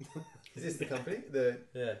her. Is this the company? The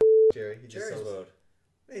Yeah, Jerry. He just Jerry's sells. World.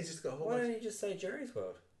 He's just got a whole Why bunch. don't you just say Jerry's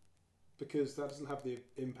World? Because that doesn't have the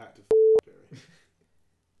impact of Jerry.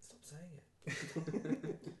 Stop saying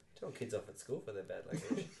it. Tell kids off at school for their bad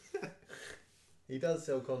language. He does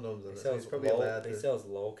sell condoms on He it. So sells he's probably lol, allowed he to. sells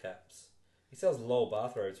lol caps. He sells lol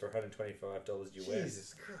bathrobes for $125 US.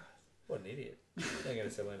 Jesus Christ. What an idiot! They ain't gonna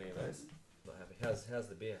sell any of those. Not happy. How's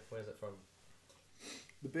the beer? Where's it from?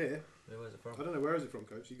 The beer. Where's it I from? don't know, where is it from,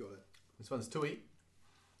 Coach? You got it. This one's Tui,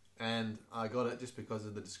 and I got it just because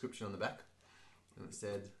of the description on the back, and it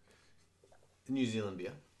said New Zealand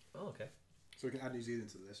beer. Oh, okay. So we can add New Zealand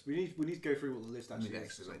to the list. We need to go through what the list I mean, actually is.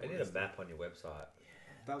 actually, So like, I need a map on your website.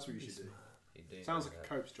 that's what you should do. You do Sounds need like a that.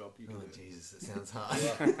 Cope's job. You can Oh do it. Jesus, it sounds hard.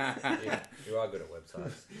 You are good at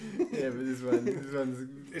websites. Yeah, but this one's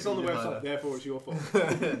It's on the a bit website, harder. therefore it's your fault.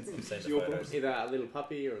 You've seen the Your photos. Either a little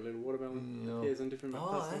puppy or a little watermelon No. appears on different Oh,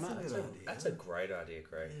 parts of the that's map. a good idea. That's a great idea,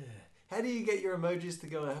 Craig. Yeah. How do you get your emojis to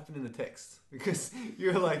go happen in the text? Because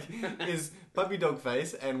you're like, is puppy dog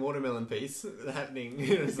face and watermelon piece happening?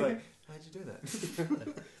 It's like, how'd you do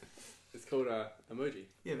that? It's called emoji.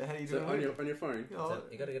 Yeah, but how do you do So it? on your phone, Oh. So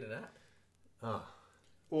you got to get an app, Oh.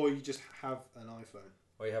 Or you just have an iPhone.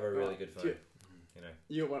 or you have a really Right. good Do phone. you- You know,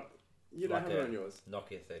 you want you don't Like have it a- on yours.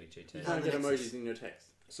 Nokia 3210. You can't get Nexus. emojis in your text.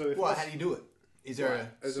 So if Well, I, how do you do it? Is there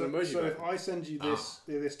a... There's so, an emoji so if button. I send you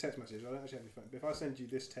this text message, I don't actually have your phone. But if I send you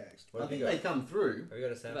this text, What I have you think got? they come through. Have you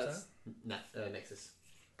got a Samsung? That's- Nexus.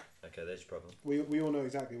 Okay, there's your problem. we all know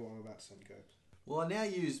exactly what I'm about to send, Cope. Well, I now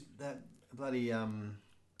use that bloody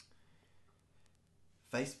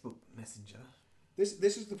Facebook Messenger.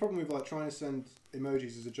 This is the problem with like trying to send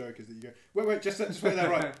emojis as a joke is that you go wait just wait there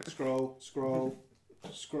right scroll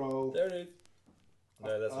There it is.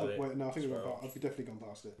 No, that's not it. wait no I think Scroll. I've definitely gone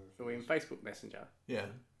past it. So we're in Facebook Messenger. Yeah.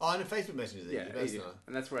 Oh, and a Facebook Messenger. Yeah, That's easy. not...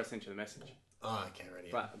 And that's where I sent you the message. Oh, okay, ready.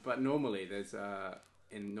 But normally there's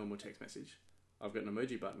in normal text message, I've got an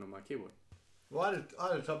emoji button on my keyboard. Well, I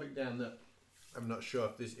had a topic down that I'm not sure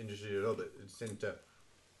if this interested you at all, but it seemed to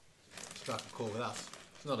strike a call with us.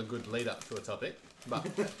 It's not a good lead up to a topic, but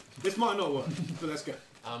This might not work, but let's go.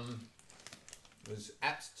 it was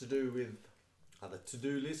apps to do with either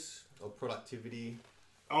to-do lists or productivity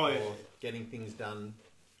Oh or yeah. getting things done.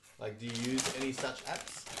 Like, do you use any such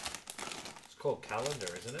apps? It's called Calendar,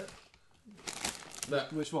 isn't it?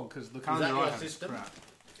 That Which one? Because the that calendar your I have is system? crap.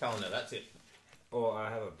 calendar, that's it. Or I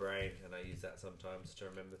have a brain and I use that sometimes to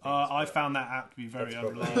remember things. I but- found that app to be very That's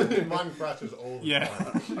probably- unreliable. Mine crashes all the Yeah.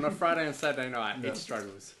 time. On a Friday and Saturday night, Yeah. it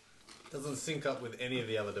struggles. Doesn't sync up with any of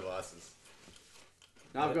the other devices.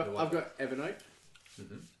 Now The one- I've got Evernote.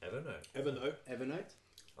 Evernote. Evernote. Evernote.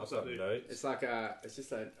 I've What's that got do? notes. It's like it's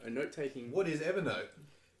just a note taking. What is Evernote?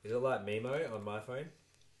 Is it like Memo on my phone?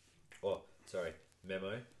 Or, sorry,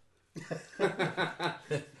 Memo. I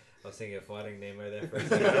was thinking of Finding Nemo there for a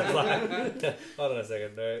second. I was like, hold on a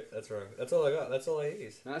second. No, that's wrong. That's all I got. That's all I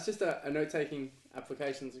use. No, it's just a note taking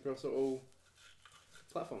applications across all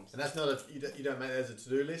platforms. And that's not you don't make that as a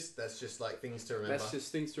to-do list. That's just like things to remember. That's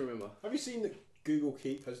just things to remember. Have you seen that Google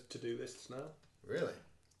Keep has to-do lists now? Really.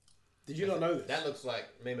 Did you not know this? That looks like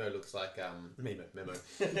Memo. Looks like memo.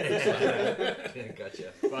 Yeah,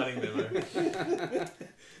 gotcha. Finding Memo.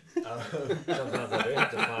 Sometimes I do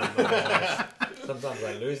have to find my sometimes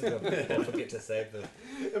I lose them or forget to save them.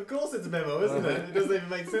 Of course, it's Memo, isn't it? It doesn't even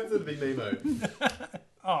make sense to be Memo.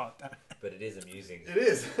 Oh, damn. But it is amusing. It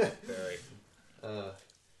is. Very.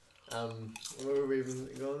 Where were we even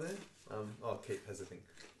going there? Keep has a thing.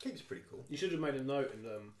 Keep's pretty cool. You should have made a note and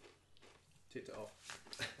ticked it off.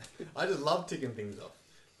 I just love ticking things off.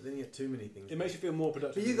 But then you get too many things. It makes you feel more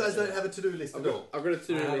productive. But you guys don't have a to-do list I've at got, all. I've got a to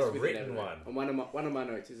do I have list a with written Evernote. one. And one of my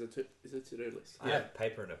notes is a to do list. I have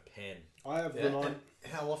paper and a pen. I have Yeah, the nine. and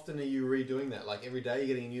how often are you redoing that? Like every day, you're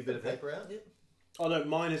getting a new bit of paper out. Oh no,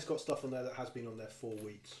 mine has got stuff on there that has been on there for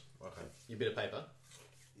weeks. Okay. Your bit of paper.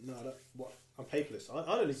 No, I don't. What? I'm paperless. I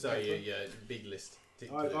don't need So paper. your big list.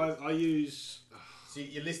 I use. So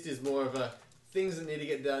your list is more of a things that need to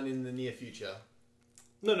get done in the near future.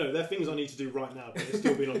 No, they're things I need to do right now, but they're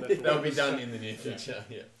still being on there. For They'll be done in the near future.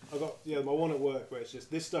 Yeah. I got my one at work where it's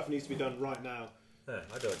just this stuff needs to be done right now. Yeah,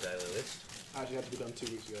 I do a daily list. Actually, had to be done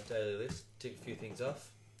 2 weeks ago. Daily list. Tick a few things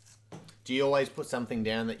off. Do you always put something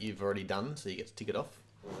down that you've already done so you get to tick it off?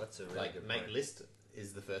 Well, that's a really Like good make point. list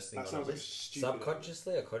is the first thing That on sounds the like list. stupid.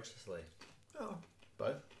 Subconsciously or consciously? Oh,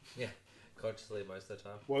 both. Consciously most of the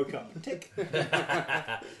time. Woke up. Tick.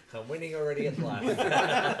 I'm winning already at life.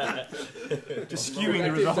 Just skewing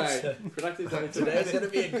the results. Productive day. Today's going to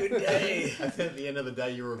be a good day. At the end of the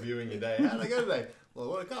day, you're reviewing your day. How did I go today? Well, I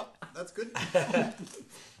woke up. That's good.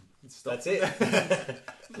 That's it.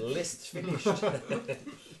 List finished.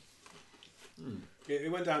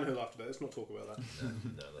 It went downhill after that. Let's not talk about that.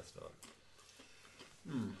 No, let's not.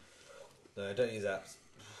 No, don't use apps.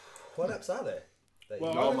 What apps are there? That you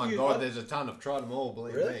Well, use? I Oh don't my use- god, there's a ton. I've tried them all,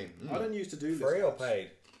 believe Really? me. I don't use to do lists. Free or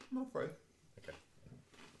paid? Not free.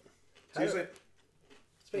 Seriously,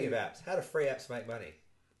 Speaking of apps, how do free apps make money?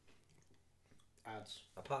 ads.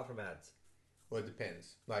 Apart from ads. Well, it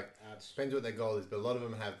depends. Like, Ads. depends what their goal is, but a lot of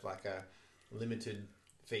them have like a limited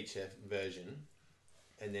feature version,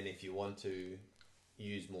 and then if you want to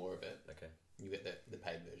use more of it, Okay. you get the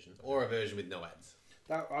paid version or a version with no ads.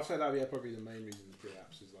 I'd say that would be probably the main reason for free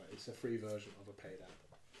apps is like it's a free version of a paid app.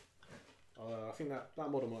 I think that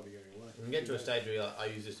model might be going away. You can get to a stage where you're like, I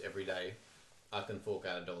use this every day. I can fork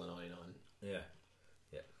out $1.99. Yeah.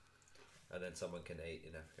 And then someone can eat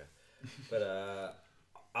in Africa. But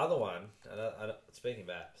other one, speaking of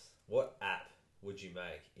apps, what app would you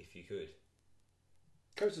make if you could?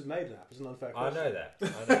 Coach has made an app. It's an unfair I question. know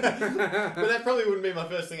that. But that probably wouldn't be my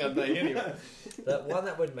first thing I'd make anyway. That one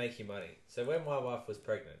that would make you money. So when my wife was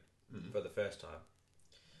pregnant for the first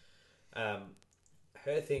time,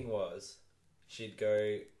 her thing was she'd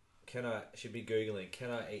be Googling, can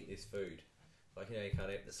I eat this food? Like, you can't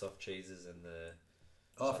eat the soft cheeses and the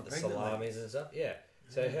salamis and stuff. Yeah.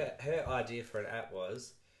 So her idea for an app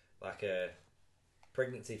was like a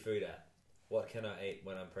pregnancy food app. What can I eat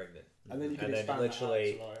when I'm pregnant? And then you can And then expand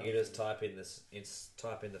literally that out to you just type in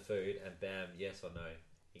type in the food and bam, yes or no,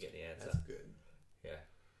 you get the answer. That's good. Yeah.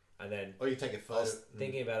 And then Or you take a I photo. was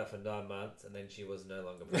thinking about it for 9 months, and then she was no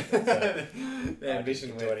longer pregnant. So The I ambition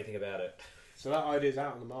didn't do went. anything about it. So that idea's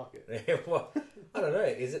out on the market. Well, I don't know.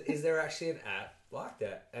 Is there actually an app like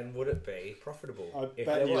that, and would it be profitable? I if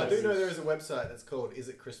bet there you was? I do know there is a website that's called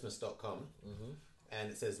isitchristmas.com, Mhm. and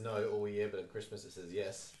it says no all year, but at Christmas it says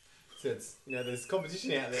yes. So it's there's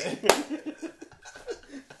competition out there.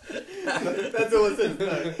 That's all it says.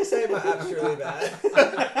 No, You say my app's really bad.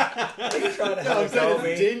 Are you trying to no, I'm have a go saying at me?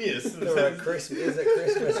 it's genius. For a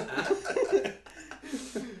Christmas app?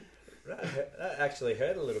 That actually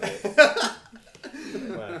hurt a little bit.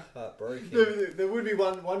 My heart broken. There would be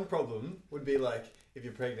one problem. Would be like if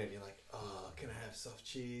you're pregnant, you're like, oh, can I have soft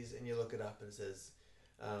cheese? And you look it up and it says,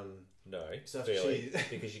 No, Soft really, cheese.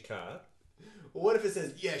 because you can't. well, what if it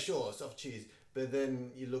says, yeah, sure, soft cheese, but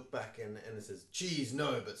then you look back and it says cheese,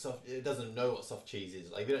 no, but soft. It doesn't know what soft cheese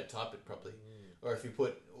is. Like if you don't type it properly, or if you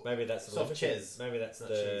put Maybe that's the soft limited- cheese. Maybe that's Not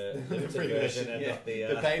the cheese. limited Free version and yeah. not the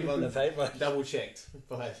the paid one. the paid one. Double checked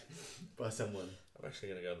by someone. I'm actually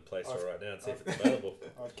going to go to the Play Store I've- right now and see if it's available.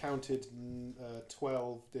 I've counted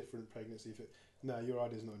 12 different pregnancy. No, your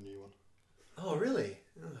idea's not a new one. Oh, really?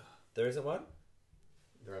 There isn't one?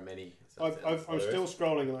 There are many. I'm there still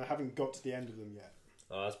scrolling and I haven't got to the end of them yet.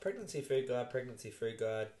 It's pregnancy food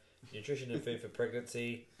guide, nutrition and food for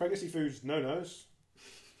pregnancy. Pregnancy foods, no-nos.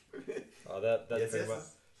 Oh, that's Yes, pretty yes. much.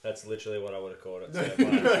 That's literally what I would have called it. So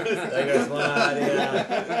there goes my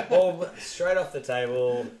idea. Boom, straight off the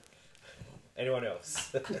table. Anyone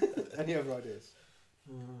else? Any other ideas?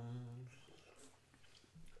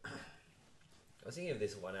 I was thinking of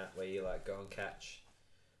this one app where you go and catch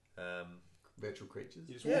Virtual creatures.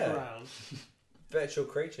 You just Yeah. walk around. virtual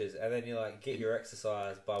creatures, and then you get your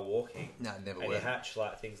exercise by walking, No, never and you worked. hatch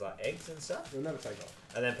things like eggs and stuff. They'll never take off.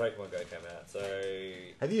 And then Pokemon Go came out. So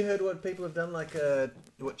Have you heard what people have done? What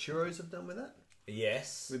churros have done with that?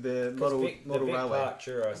 yes, With the 'Cause model the Vic railway. Park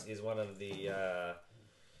Churros is one of the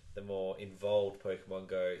more involved Pokemon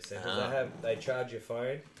Go centers. Ah. They charge your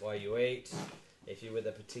phone while you eat. If you're with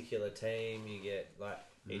a particular team, you get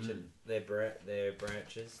each of their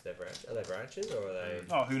branches. Are they branches or are they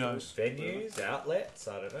Oh, who knows? venues, outlets?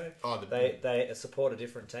 I don't know. Oh, They support a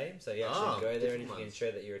different team, so you actually go there and if different you can ones.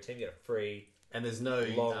 show that you're a team, you get a free and there's no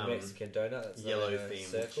long Mexican donut. That's yellow not in a themed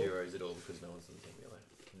circle. churros at all because no one's on team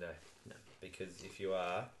yellow. No, because if you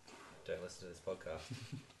are, don't listen to this podcast.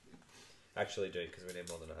 Actually, do because we need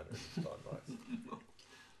more than 105 likes.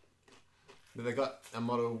 But they got a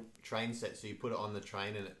model train set, so you put it on the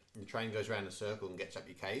train, and the train goes around in a circle and gets up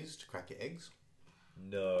your K's to crack your eggs.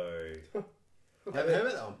 No. Haven't heard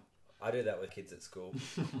of that one? I do that with kids at school.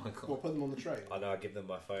 Oh my god! Well, put them on the train. I know, I give them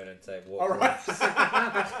my phone and say, walk All right. laps,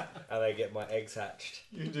 and they get my eggs hatched.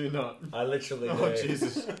 You do not. I literally do. Oh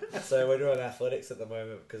Jesus! So we're doing athletics at the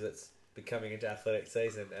moment because it's becoming into athletic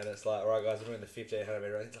season, and it's like, all right, guys, we're doing the 1500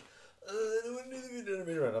 meter run. It's like, I don't want to do the 1500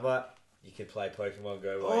 meter run. I'm like, you can play Pokemon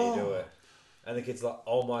Go while you do it, and the kid's like,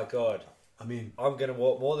 oh my god, I mean, I'm gonna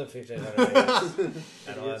walk more than 1500 meters,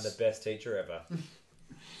 and I'm the best teacher ever.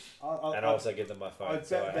 And I also give them my phone. I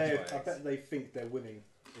bet they think they're winning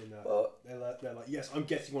in that. Well, They're like, yes, I'm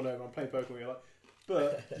getting one over. I'm playing Pokemon. You're like,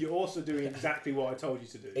 but you're also doing exactly what I told you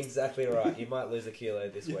to do. exactly right. You might lose a kilo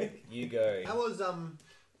this week. You go. how was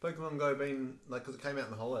Pokemon Go been like? Because it came out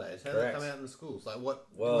in the holidays. How did it Correct. come out in the schools? Like what?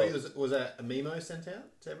 Well- was a memo sent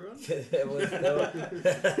out to everyone? There was no-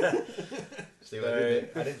 See what I did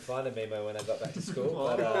I didn't find a memo when I got back to school.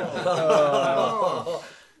 Oh.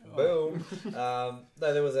 But, boom. No,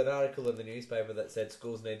 there was an article in the newspaper that said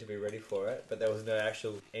schools need to be ready for it, but there was no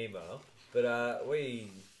actual email. But our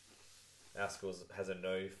schools has a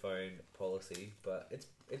no phone policy, but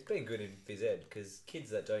it's been good in phys ed because kids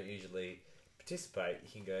that don't usually participate, you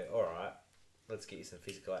can go, all right, let's get you some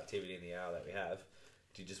physical activity in the hour that we have.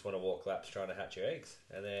 Do you just want to walk laps trying to hatch your eggs?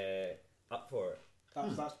 And they're up for it.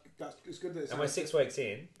 That's it's good that it's And we're 6 weeks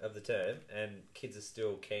in of the term, and kids are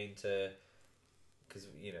still keen to, because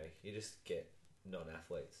you just get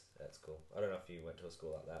non-athletes at school. I don't know if you went to a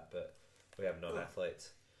school like that, but we have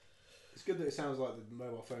non-athletes. It's good that it sounds like the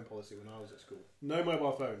mobile phone policy when I was at school. No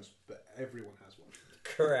mobile phones, but everyone has one.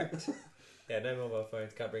 Correct. Yeah, no mobile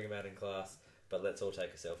phones. Can't bring them out in class, but let's all take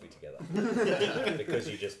a selfie together because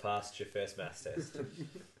you just passed your first maths test.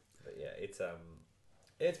 But yeah, it's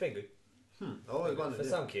been good. I always wondered, For yeah.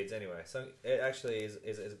 some kids, anyway. So it actually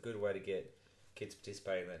is a good way to get kids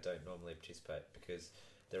participating that don't normally participate because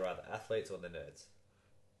they're either athletes or they're nerds.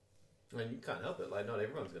 I mean, you can't help it. Like, not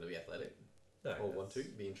everyone's going to be athletic No, or want to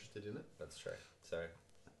be interested in it. That's true. So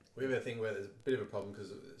We have a thing where there's a bit of a problem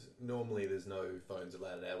because normally there's no phones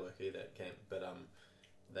allowed at our work either at camp, but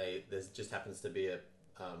there's just happens to be a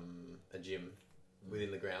gym within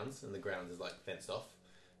the grounds, and the grounds is like fenced off,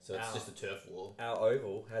 so it's just a turf wall. our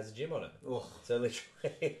oval has a gym on it. Oh, So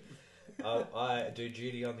literally, I do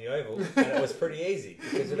duty on the oval, and it was pretty easy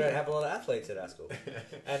because we don't have a lot of athletes at our school.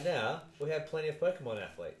 And now we have plenty of Pokemon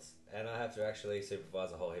athletes, and I have to actually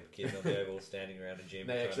supervise a whole heap of kids on the oval standing around a gym.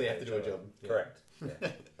 they trying actually have to get do a each other. job. Yeah. Correct.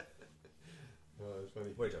 Yeah. Oh, it's funny.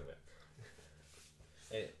 What are you talking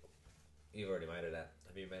about? You've already made it out.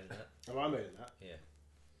 Have you made it out? Have I made that? Yeah.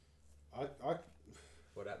 I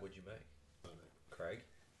What app would you make? don't know. Craig?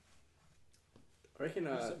 I reckon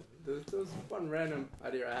there was one random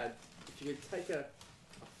idea I had. If you could take a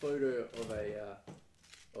photo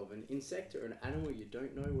of an insect or an animal you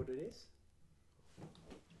don't know what it is,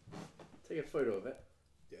 take a photo of it,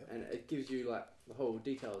 Yeah. and it gives you like the whole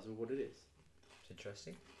details of what it is. It's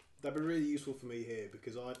interesting. That'd be really useful for me here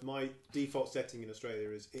because my default setting in Australia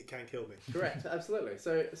is it can kill me. Correct, absolutely.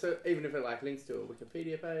 So even if it like links to a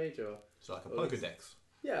Wikipedia page or So like a Well, it's- Pokedex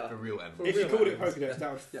yeah, for real animals. For If you real called it animals. Pokedex,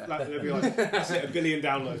 that would Yeah. that'd be like that's it, 1 billion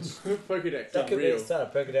downloads. Pokedex, That could be real. a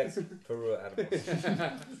start, Pokedex for real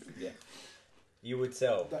animals. Yeah. You would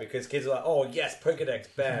sell because kids are like, oh yes, Pokedex,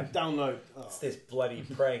 bam. Download. Oh. It's this bloody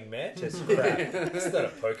praying mantis crap. It's not a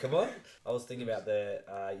Pokemon. I was thinking about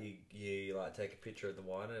you like take a picture of the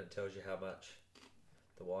wine and it tells you how much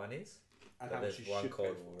the wine is. And But how much there's you one should pay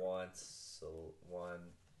called for it. Wine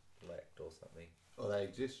Select or something. Oh, they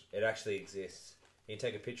exist. It actually exists. You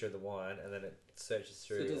take a picture of the wine and then it searches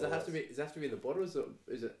So through. does all it have to its be? Does it have to be in the bottles, or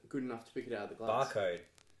is it good enough to pick it out of the glass? barcode?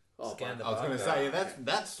 Oh, Scan the I was going to barcode. say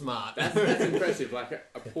that's smart. That's impressive. Like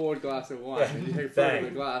a poured glass of wine, Yeah. and you take a photo Bang. of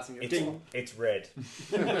the glass and you go, It's, ding. it's red.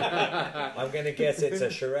 I'm going to guess it's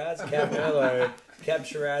a Shiraz, Cab Merlot, Cab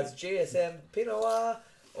Shiraz, GSM, Pinot Noir,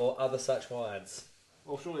 or other such wines.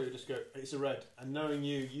 Or surely you just go, it's a red, and knowing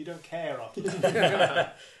you don't care after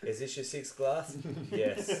that. Is this your sixth glass?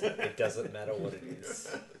 Yes. It doesn't matter what it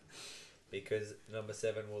is. Because number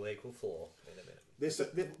 7 will equal 4 in a minute. This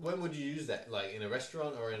When would you use that? Like in a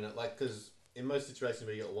restaurant or in a, like, because in most situations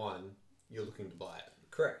where you get wine, you're looking to buy it.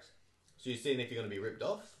 Correct. So you're seeing if you're going to be ripped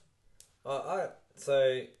off.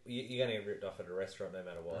 So you're going to get ripped off at a restaurant no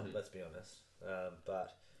matter what, Mhm. let's be honest.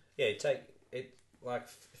 But yeah, you take it, like,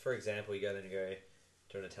 for example, you go then you go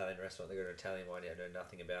to an Italian restaurant, they go to an Italian wine you know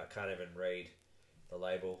nothing about, can't even read the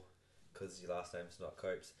label because your last name's not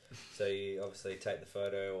Copes. So you obviously take the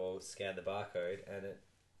photo or scan the barcode and it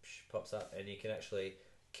pops up and you can actually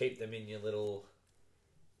keep them in your little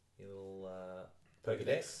your little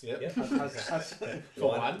Pokédex, Pokédex. yep. Yep. For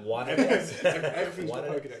one. One Everything's got One-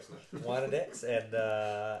 Pokedex now. One index, and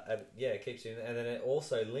yeah, it keeps you. And then it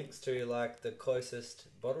also links to like the closest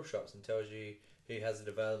bottle shops and tells you who has it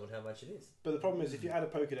available and how much it is. But the problem is, if you add a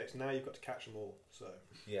Pokedex now, you've got to catch them all. So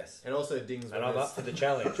Yes, And also dings when and I'm there's- up for the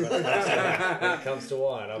challenge when it comes to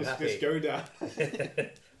wine. I'm just happy. go down.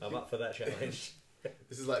 I'm up for that challenge.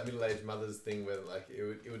 This is like middle-aged mother's thing where like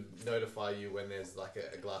it would notify you when there's like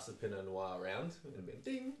a glass of Pinot Noir around. It'd be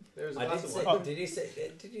ding. There's a I glass did of say. wine. Did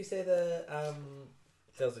you say the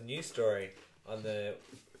there was a news story on the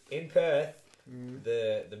in Perth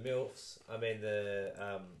the milfs. I mean the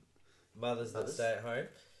mothers that Mothers? stay at home.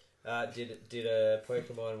 Did a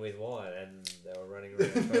Pokemon with wine, and they were running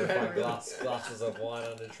around trying to find glasses of wine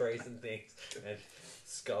under trees and things, and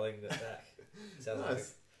sculling it back.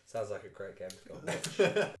 Sounds like a great game to go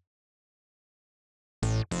and watch.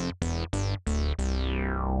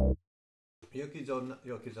 Your kids are old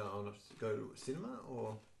enough to go to cinema,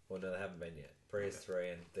 or Well, no, they haven't been yet. Priya's 3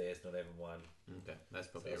 and Thea's not even 1. okay, that's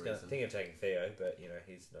So probably I was a going to reason. think of taking Theo, but you know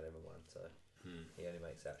he's not even 1, so Hmm. he only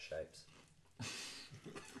makes out shapes.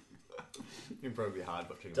 It'd probably be hard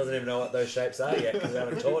watching. Doesn't even know what those shapes are yet because I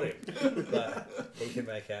haven't taught him. But he can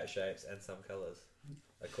make out shapes and some colours,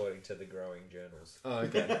 according to the growing journals. Oh,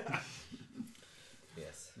 okay.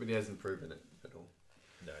 Yes. But he hasn't proven it at all.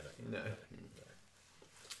 No, not yet. No.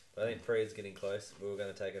 But I think Priya's getting close. We were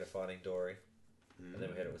going to take her to Finding Dory, and then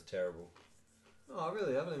we heard it was terrible. Oh,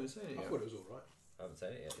 really? I haven't even seen it I yet. thought it was all right. I haven't seen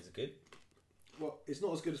it yet. Is it good? Well, it's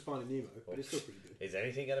not as good as Finding Nemo, but it's still pretty good. Is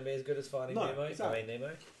anything going to be as good as Finding No, Nemo? exactly. I mean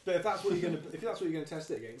Nemo? But if that's what you're gonna test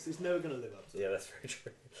it against, it's never gonna live up to. Yeah, that's very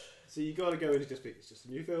true. So you got to go in and just think it's just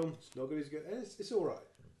a new film. It's not going to be as good. And it's all right.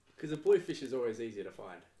 Because a boy fish is always easier to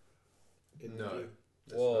find. No.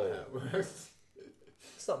 That's Whoa. not how it works.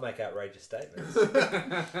 Let's not make outrageous statements.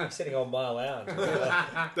 I'm sitting on Mile Lounge.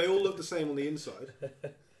 They all look the same on the inside.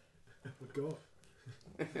 Oh God.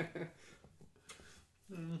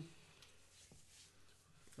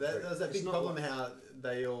 There's that It's big not problem how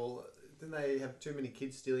they all didn't they have too many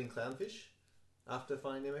kids stealing clownfish after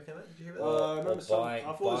Finding Nemo came out? Did you hear about that? I remember some. buying-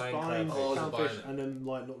 I thought it was buying buying clownfish. Oh, it was clownfish buying it. and then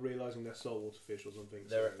like not realizing they're saltwater fish or something.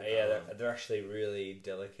 They're, so, yeah, they're actually really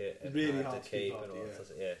delicate and Really hard to keep and all up, that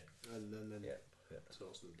stuff. Yeah, and then Yeah, yeah.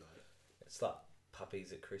 toss them die. it's like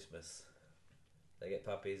puppies at Christmas. They get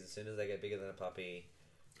puppies as soon as they get bigger than a puppy.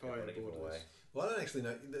 They Oh, want to yeah, give them borders. away. Well, I don't actually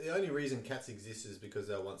know. The only reason cats exist is because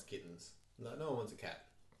they were once kittens. No one wants a cat.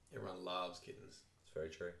 Everyone loves kittens. It's very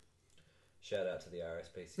true. Shout out to the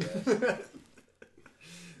RSPCA.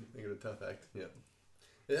 They got a tough act. Yeah.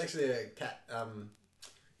 There's actually a cat.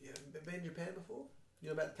 You been in Japan before? You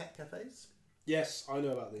know about cat cafes? Yes, I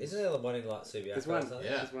know about these. Isn't there one in like Subiaco There's or one. something?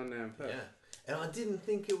 Yeah. There's one now in Perth. Yeah. And I didn't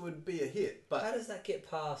think it would be a hit, but How does that get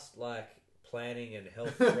past like planning and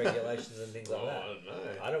health regulations and things like that? I don't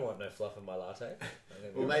know. I don't want no fluff in my latte.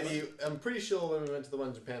 Well, maybe I'm pretty sure when we went to the one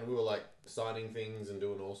in Japan, we were like signing things and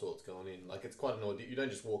doing all sorts going in. Like it's quite an ordeal. You don't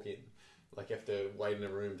just walk in. Like you have to wait in a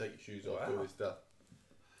room, take your shoes off, do all Wow. this stuff,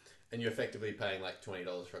 and you're effectively paying like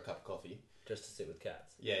 $20 for a cup of coffee. just to sit with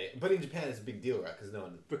cats. Yeah, but in Japan it's a big deal, right? Because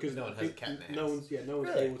no one has a cat in the house. No one's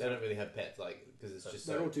Really? able They to. don't really have pets, like because it's just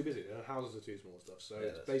They're so. all too busy. Their houses are too small and stuff. So Yeah, it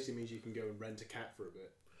that's- basically means you can go and rent a cat for a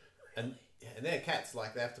bit. And their cats,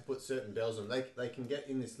 like they have to put certain bells on. They can get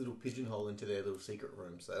in this little pigeonhole into their little secret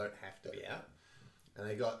room, so they don't have to be out. And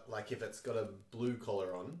they got like if it's got a blue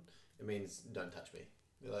collar on, it means don't touch me.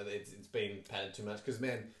 Like, it's been patted too much because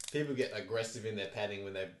man, people get aggressive in their patting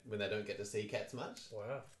when they don't get to see cats much.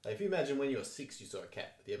 Wow. Like, if you imagine when you were 6, you saw a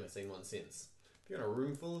cat, but you haven't seen one since. If you're in a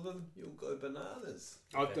room full of them, you'll go bananas.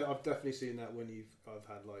 Okay. I've definitely seen that when I've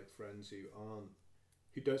had like friends who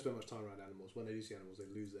don't spend much time around animals. When they do see animals,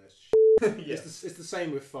 they lose their shit. Yeah. It's the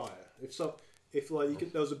same with fire. If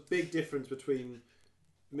like there was a big difference between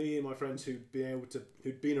me and my friends who'd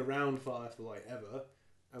been around fire for like ever,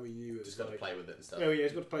 and we knew it Just was got to like, play with it and stuff. oh yeah,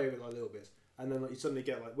 it's got to play with it like little bits, and then like you suddenly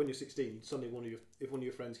get like when you're 16, suddenly if one of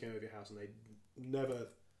your friends came over your house and they'd never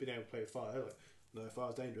been able to play with fire, like no,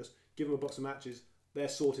 fire's dangerous. Give them a box of matches, they're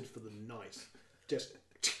sorted for the night. Just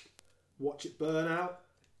watch it burn out,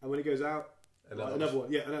 and when it goes out, another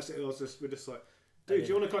one. Yeah, and that's it. We're just like, dude,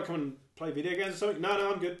 do you want to come and play video games or something?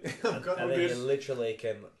 No, I'm good. I've got And all then this. you literally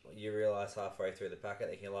you realise halfway through the packet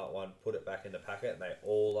that you can light one, put it back in the packet, and they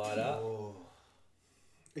all light up. Oh.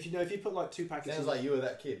 If you put like 2 packets, Sounds like you were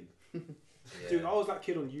that kid. Yeah. dude, I was that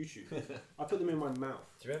kid on YouTube. I put them in my mouth.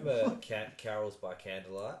 Do you remember carols by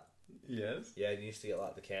candlelight? Yes. Yeah, you used to get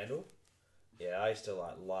like the candle. Yeah, I used to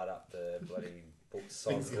like light up the bloody book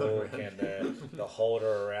Things song going book around. and the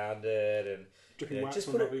holder around it, and dripping Yeah, wax just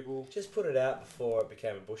on put other it- people. Just put it out before it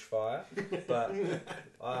became a bushfire. But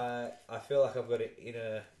I feel like I've got an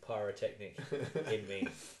inner pyrotechnic in me.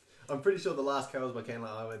 I'm pretty sure the last carols by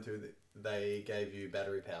Candlelight I went to, they gave you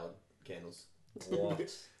battery powered candles. What?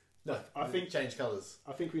 No, I think- change colours.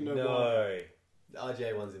 I think we know why. No. The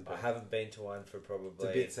RJ one's in I pink. haven't been to one for It's a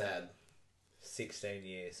probably bit sad. 16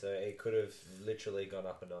 years, so it could have literally gone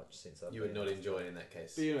up a notch since I've You would been. not enjoy it in that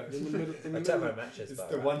case. But, you know, in the middle, in the I take middle my matches, It's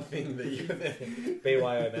but the right? one thing that you.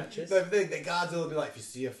 BYO matches. No, but the guards will be like, if you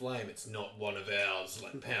see a flame, it's not one of ours.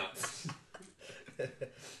 Like pounce.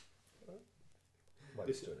 Might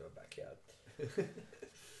just do it in my backyard.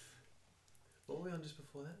 What were we on just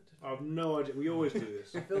before that? I have no idea. We always do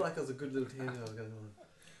this. I feel like I was a good little tangent I was going on.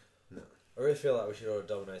 I really feel like we should order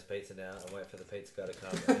Domino's pizza now and wait for the pizza guy to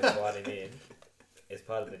come and invite him in. It's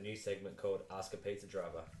part of the new segment called Ask a Pizza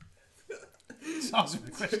Driver. Sounds a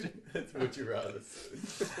question. That's would you rather.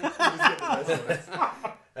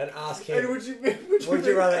 And ask And him, would you would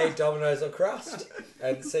you rather eat Domino's or crust?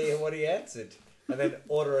 And see what he answered. And then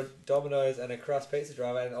order a Domino's and a crust pizza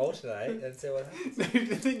driver and alternate and see what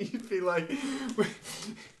happens. Then you'd be like,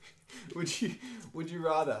 would you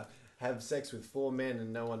rather have sex with 4 men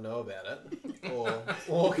and no one know about it, or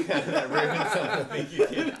walk out of that room and someone think you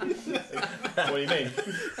can? What do you mean?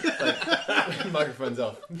 Like, microphone's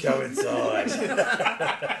off. Go inside.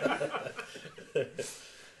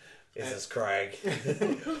 Is this Craig?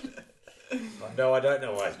 No, I don't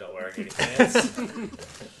know why he's not wearing any pants.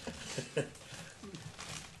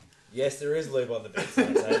 Yes, there is lube on the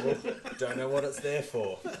bedside table. Don't know what it's there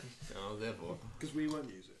for. Oh, therefore. Because we won't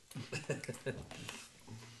use it.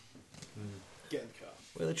 Get in the car.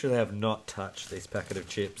 We literally have not touched this packet of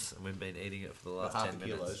chips, and we've been eating it for the last 10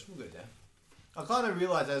 minutes. We'll go down. I kind of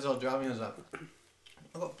realised as I was driving, I was like,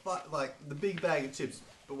 I got like the big bag of chips,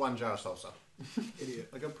 but 1 jar of salsa. Idiot.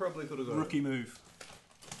 Like I probably could have got Rookie move.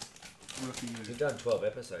 Rookie You've move. done 12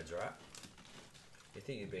 episodes, right? You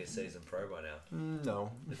think you'd be a season pro by now?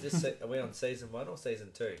 No. Is this are we on season 1 or season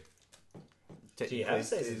 2? Do you have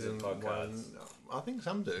seasons of podcasts? I think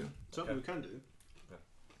some do. Something Okay. we can do.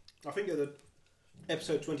 I think at the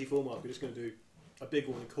episode 24 mark, we're just going to do a big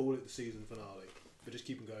one and call it the season finale. But just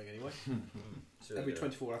keep them going anyway. It's really Every good.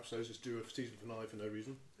 24 episodes, just do a season finale for no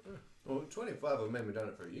reason. Well, 25 of them, we've done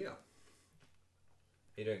it for a year.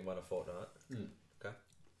 You're doing one a fortnight. Mm. Okay.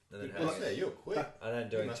 And then Well, having, yeah, you're quick. and then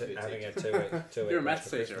doing must be a having a teacher. 2 week You're a break maths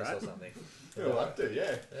for teacher, Christmas right? or something. You'll have to,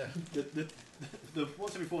 yeah. Yeah. The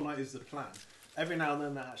once every fortnight is the plan. Every now and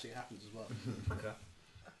then that actually happens as well. Okay.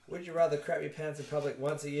 Would you rather crap your pants in public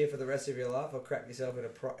once a year for the rest of your life, or crap yourself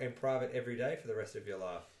in private every day for the rest of your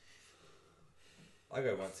life? I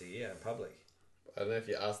go once a year in public. I don't know if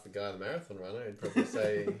you asked the guy, the marathon runner, he'd probably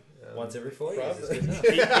say... Once every 4 years is private.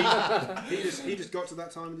 good enough. he just got to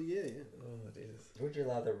that time of the year, yeah. Oh, Jesus. Would you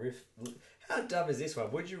rather How dumb is this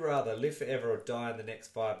one? Would you rather live forever or die in the next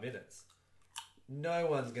 5 minutes? No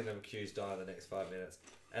one's going to accuse die in the next 5 minutes.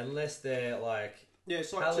 Unless they're like Yeah,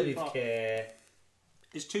 it's like too palliative far. care.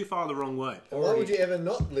 It's too far the wrong way. Why would you ever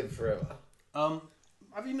not live forever? Have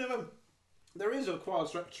you never... There is a quite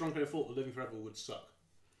strong kind of thought that living forever would suck.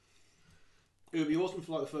 It would be awesome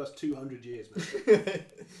for like the first 200 years, maybe.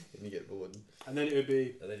 And you get bored. And then it would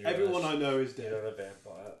be... And then you Everyone realise I know is you're dead. not a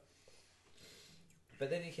vampire. But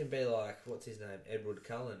then you can be like, what's his name? Edward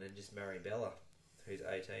Cullen, and just marry Bella, who's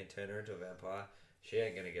 18, turn her into a vampire. She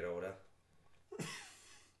ain't going to get older.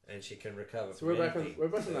 And she can recover So from we're back on. anything. We're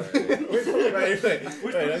back on that.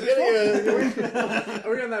 Wait, I'm getting a...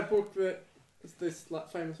 Are we on that book that is this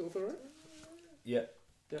like famous author, right? Yeah.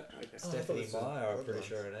 Yeah. Okay. Stephanie it was Meyer, I'm pretty Bloodlines.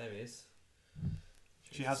 sure her name is.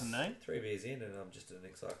 She has a name? 3 beers in and I'm just an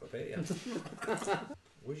encyclopedia.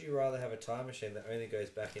 Would you rather have a time machine that only goes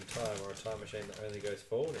back in time or a time machine that only goes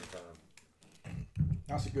forward in time?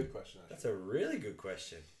 That's a good question, actually. That's a really good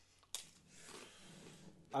question.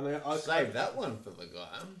 And I Save that one for the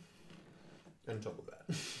guy. And talk about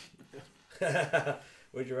it.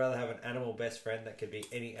 Would you rather have an animal best friend that could be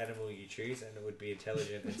any animal you choose and it would be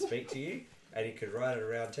intelligent and speak to you and you could ride it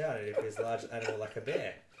around town and it'd be as large an animal like a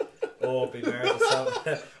bear? Or be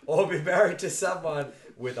married to someone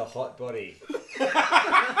with a hot body. That's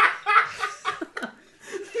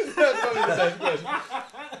probably the same question.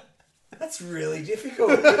 That's really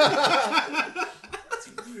difficult. That's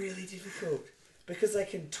really difficult. Because they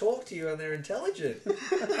can talk to you and they're intelligent.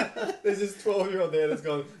 There's this 12-year-old there that's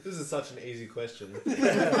gone, this is such an easy question.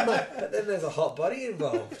 But then there's a hot body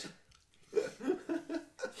involved.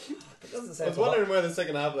 It doesn't say I was wondering where the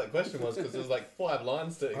second half of that question was because there was like 5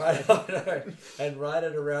 lines to explain. I know. And ride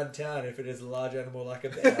it around town if it is a large animal like a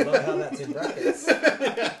bear. I love how that's in brackets.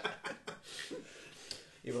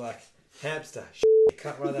 You were like, Hamster.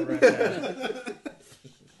 Can't run that around.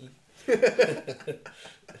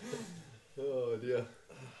 Oh dear.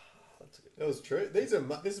 That was true. These are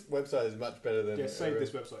this website is much better than. Yeah, save this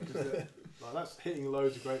website. Cause like, that's hitting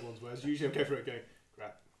loads of great ones. Whereas usually I'm going for it going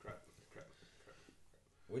crap.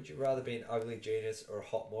 Would you rather be an ugly genius or a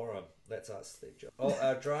hot moron? Let's ask Steve Jobs. Oh,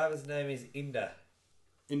 our driver's name is Inda.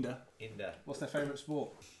 Inda. What's their favourite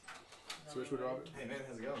sport? So which would rather? Hey man,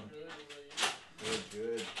 how's it going?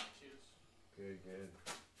 Good.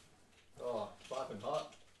 Oh, piping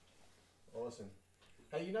hot. Awesome.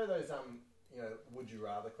 Hey, you know those would you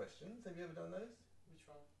rather questions? Have you ever done those? Which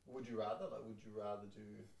one? Would you rather? Like, would you rather do?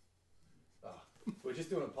 We're just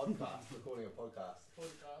doing a podcast, recording a podcast.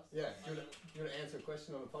 Podcast? Yeah. Do you want to answer a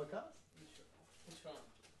question on the podcast? Which one?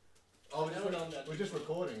 Oh, Never done that we're just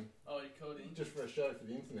before. recording, Oh, recording. just for a show for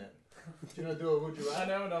the internet. Do you want to do a would you I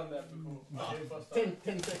rather? never done that before. Oh, I did first time.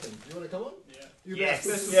 10 seconds. You want to come on? Yeah. You Yes.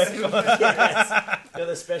 got a special- Yes. You're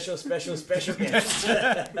the special guest.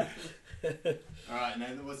 Alright, now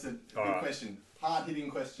what's a good Alright. question? Hard-hitting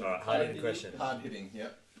question. Alright, hard-hitting question. Hard-hitting,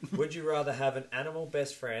 yep. Would you rather have an animal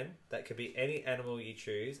best friend that could be any animal you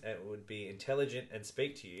choose and it would be intelligent and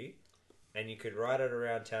speak to you, and you could ride it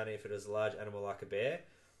around town if it was a large animal like a bear,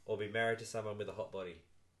 or be married to someone with a hot body?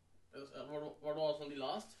 What was on the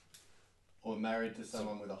last? Or married to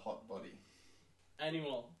someone with a hot body.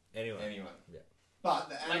 Animal. Anyone. Anyone. Yeah. But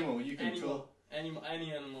the animal, you can animal. talk. Any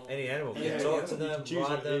animal. Any animal. You Yeah, can talk yeah. to You them, can choose ride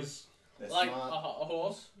what it them. is. They're Like a smart.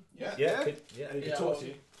 horse. Yeah. Yeah, Yeah. yeah. And you Yeah, can talk to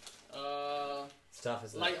you. Stuff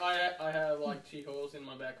is Like I have like 3 horses in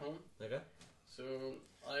my back home, Okay. so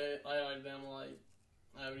I ride them like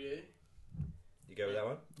every day. You go with that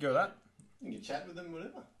one? Go with that. You can chat with them,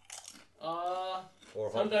 whatever. Or a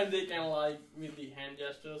hot Sometimes they can like with the hand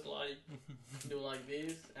gestures like do like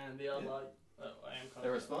this, and they are Yeah. like I am. They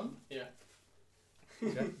respond? Yeah.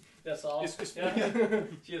 Okay. That's all. It's- Yeah.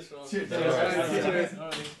 Cheers, bro. Cheers. Yeah. Cheers. Cheers.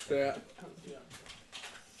 Yeah. Yeah.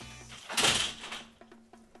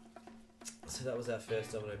 So that was our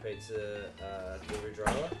first Domino Pizza delivery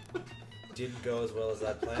driver. Didn't go as well as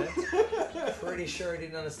I planned. Pretty sure he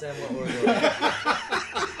didn't understand what we were doing.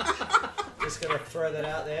 Just gonna throw that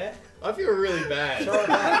out there. I feel really bad. Throw it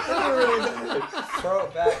back. I feel really bad. Throw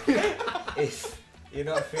it back if you're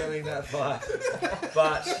not feeling that vibe.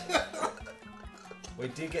 But we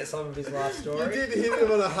did get some of his last You story. did hit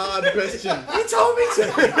him on a hard question. You told me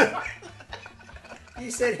to. You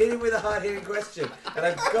said hit him with a hard-hitting question, and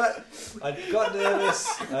I got nervous.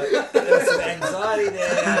 There was some anxiety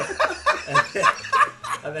there,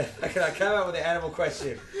 and then I came out with the animal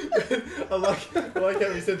question. I like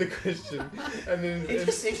how he said the question, and then He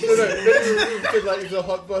just said- said like it's a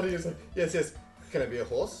hot body. It's like yes. Can it be a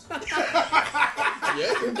horse? Yeah,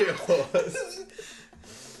 it can be a horse.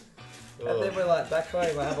 And then we're like, back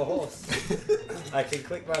home, I have a horse. I can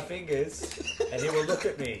click my fingers, and he will look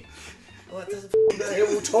at me. I'm like, doesn't matter. He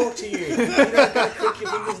will talk to you. You don't gotta click your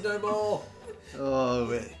fingers no more. Oh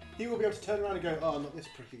man. He will be able to turn around and go, oh, not this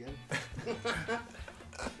prick again.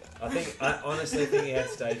 I honestly think he had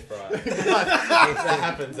stage fright. That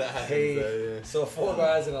happens. He So, yeah. saw 4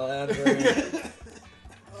 guys in a lounge room.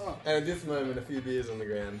 And at this moment, a few beers on the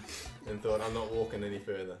ground, and thought, I'm not walking any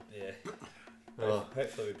further. Yeah. Oh.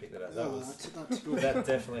 Hopefully we picked it up. That's good. That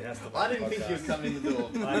definitely has to be I didn't think he was coming in the door.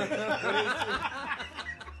 Really good.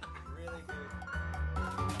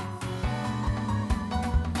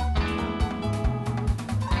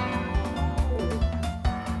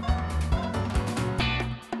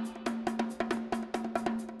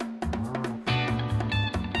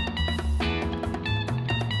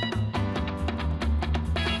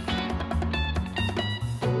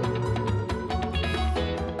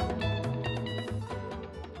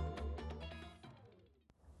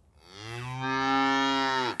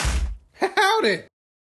 Howdy!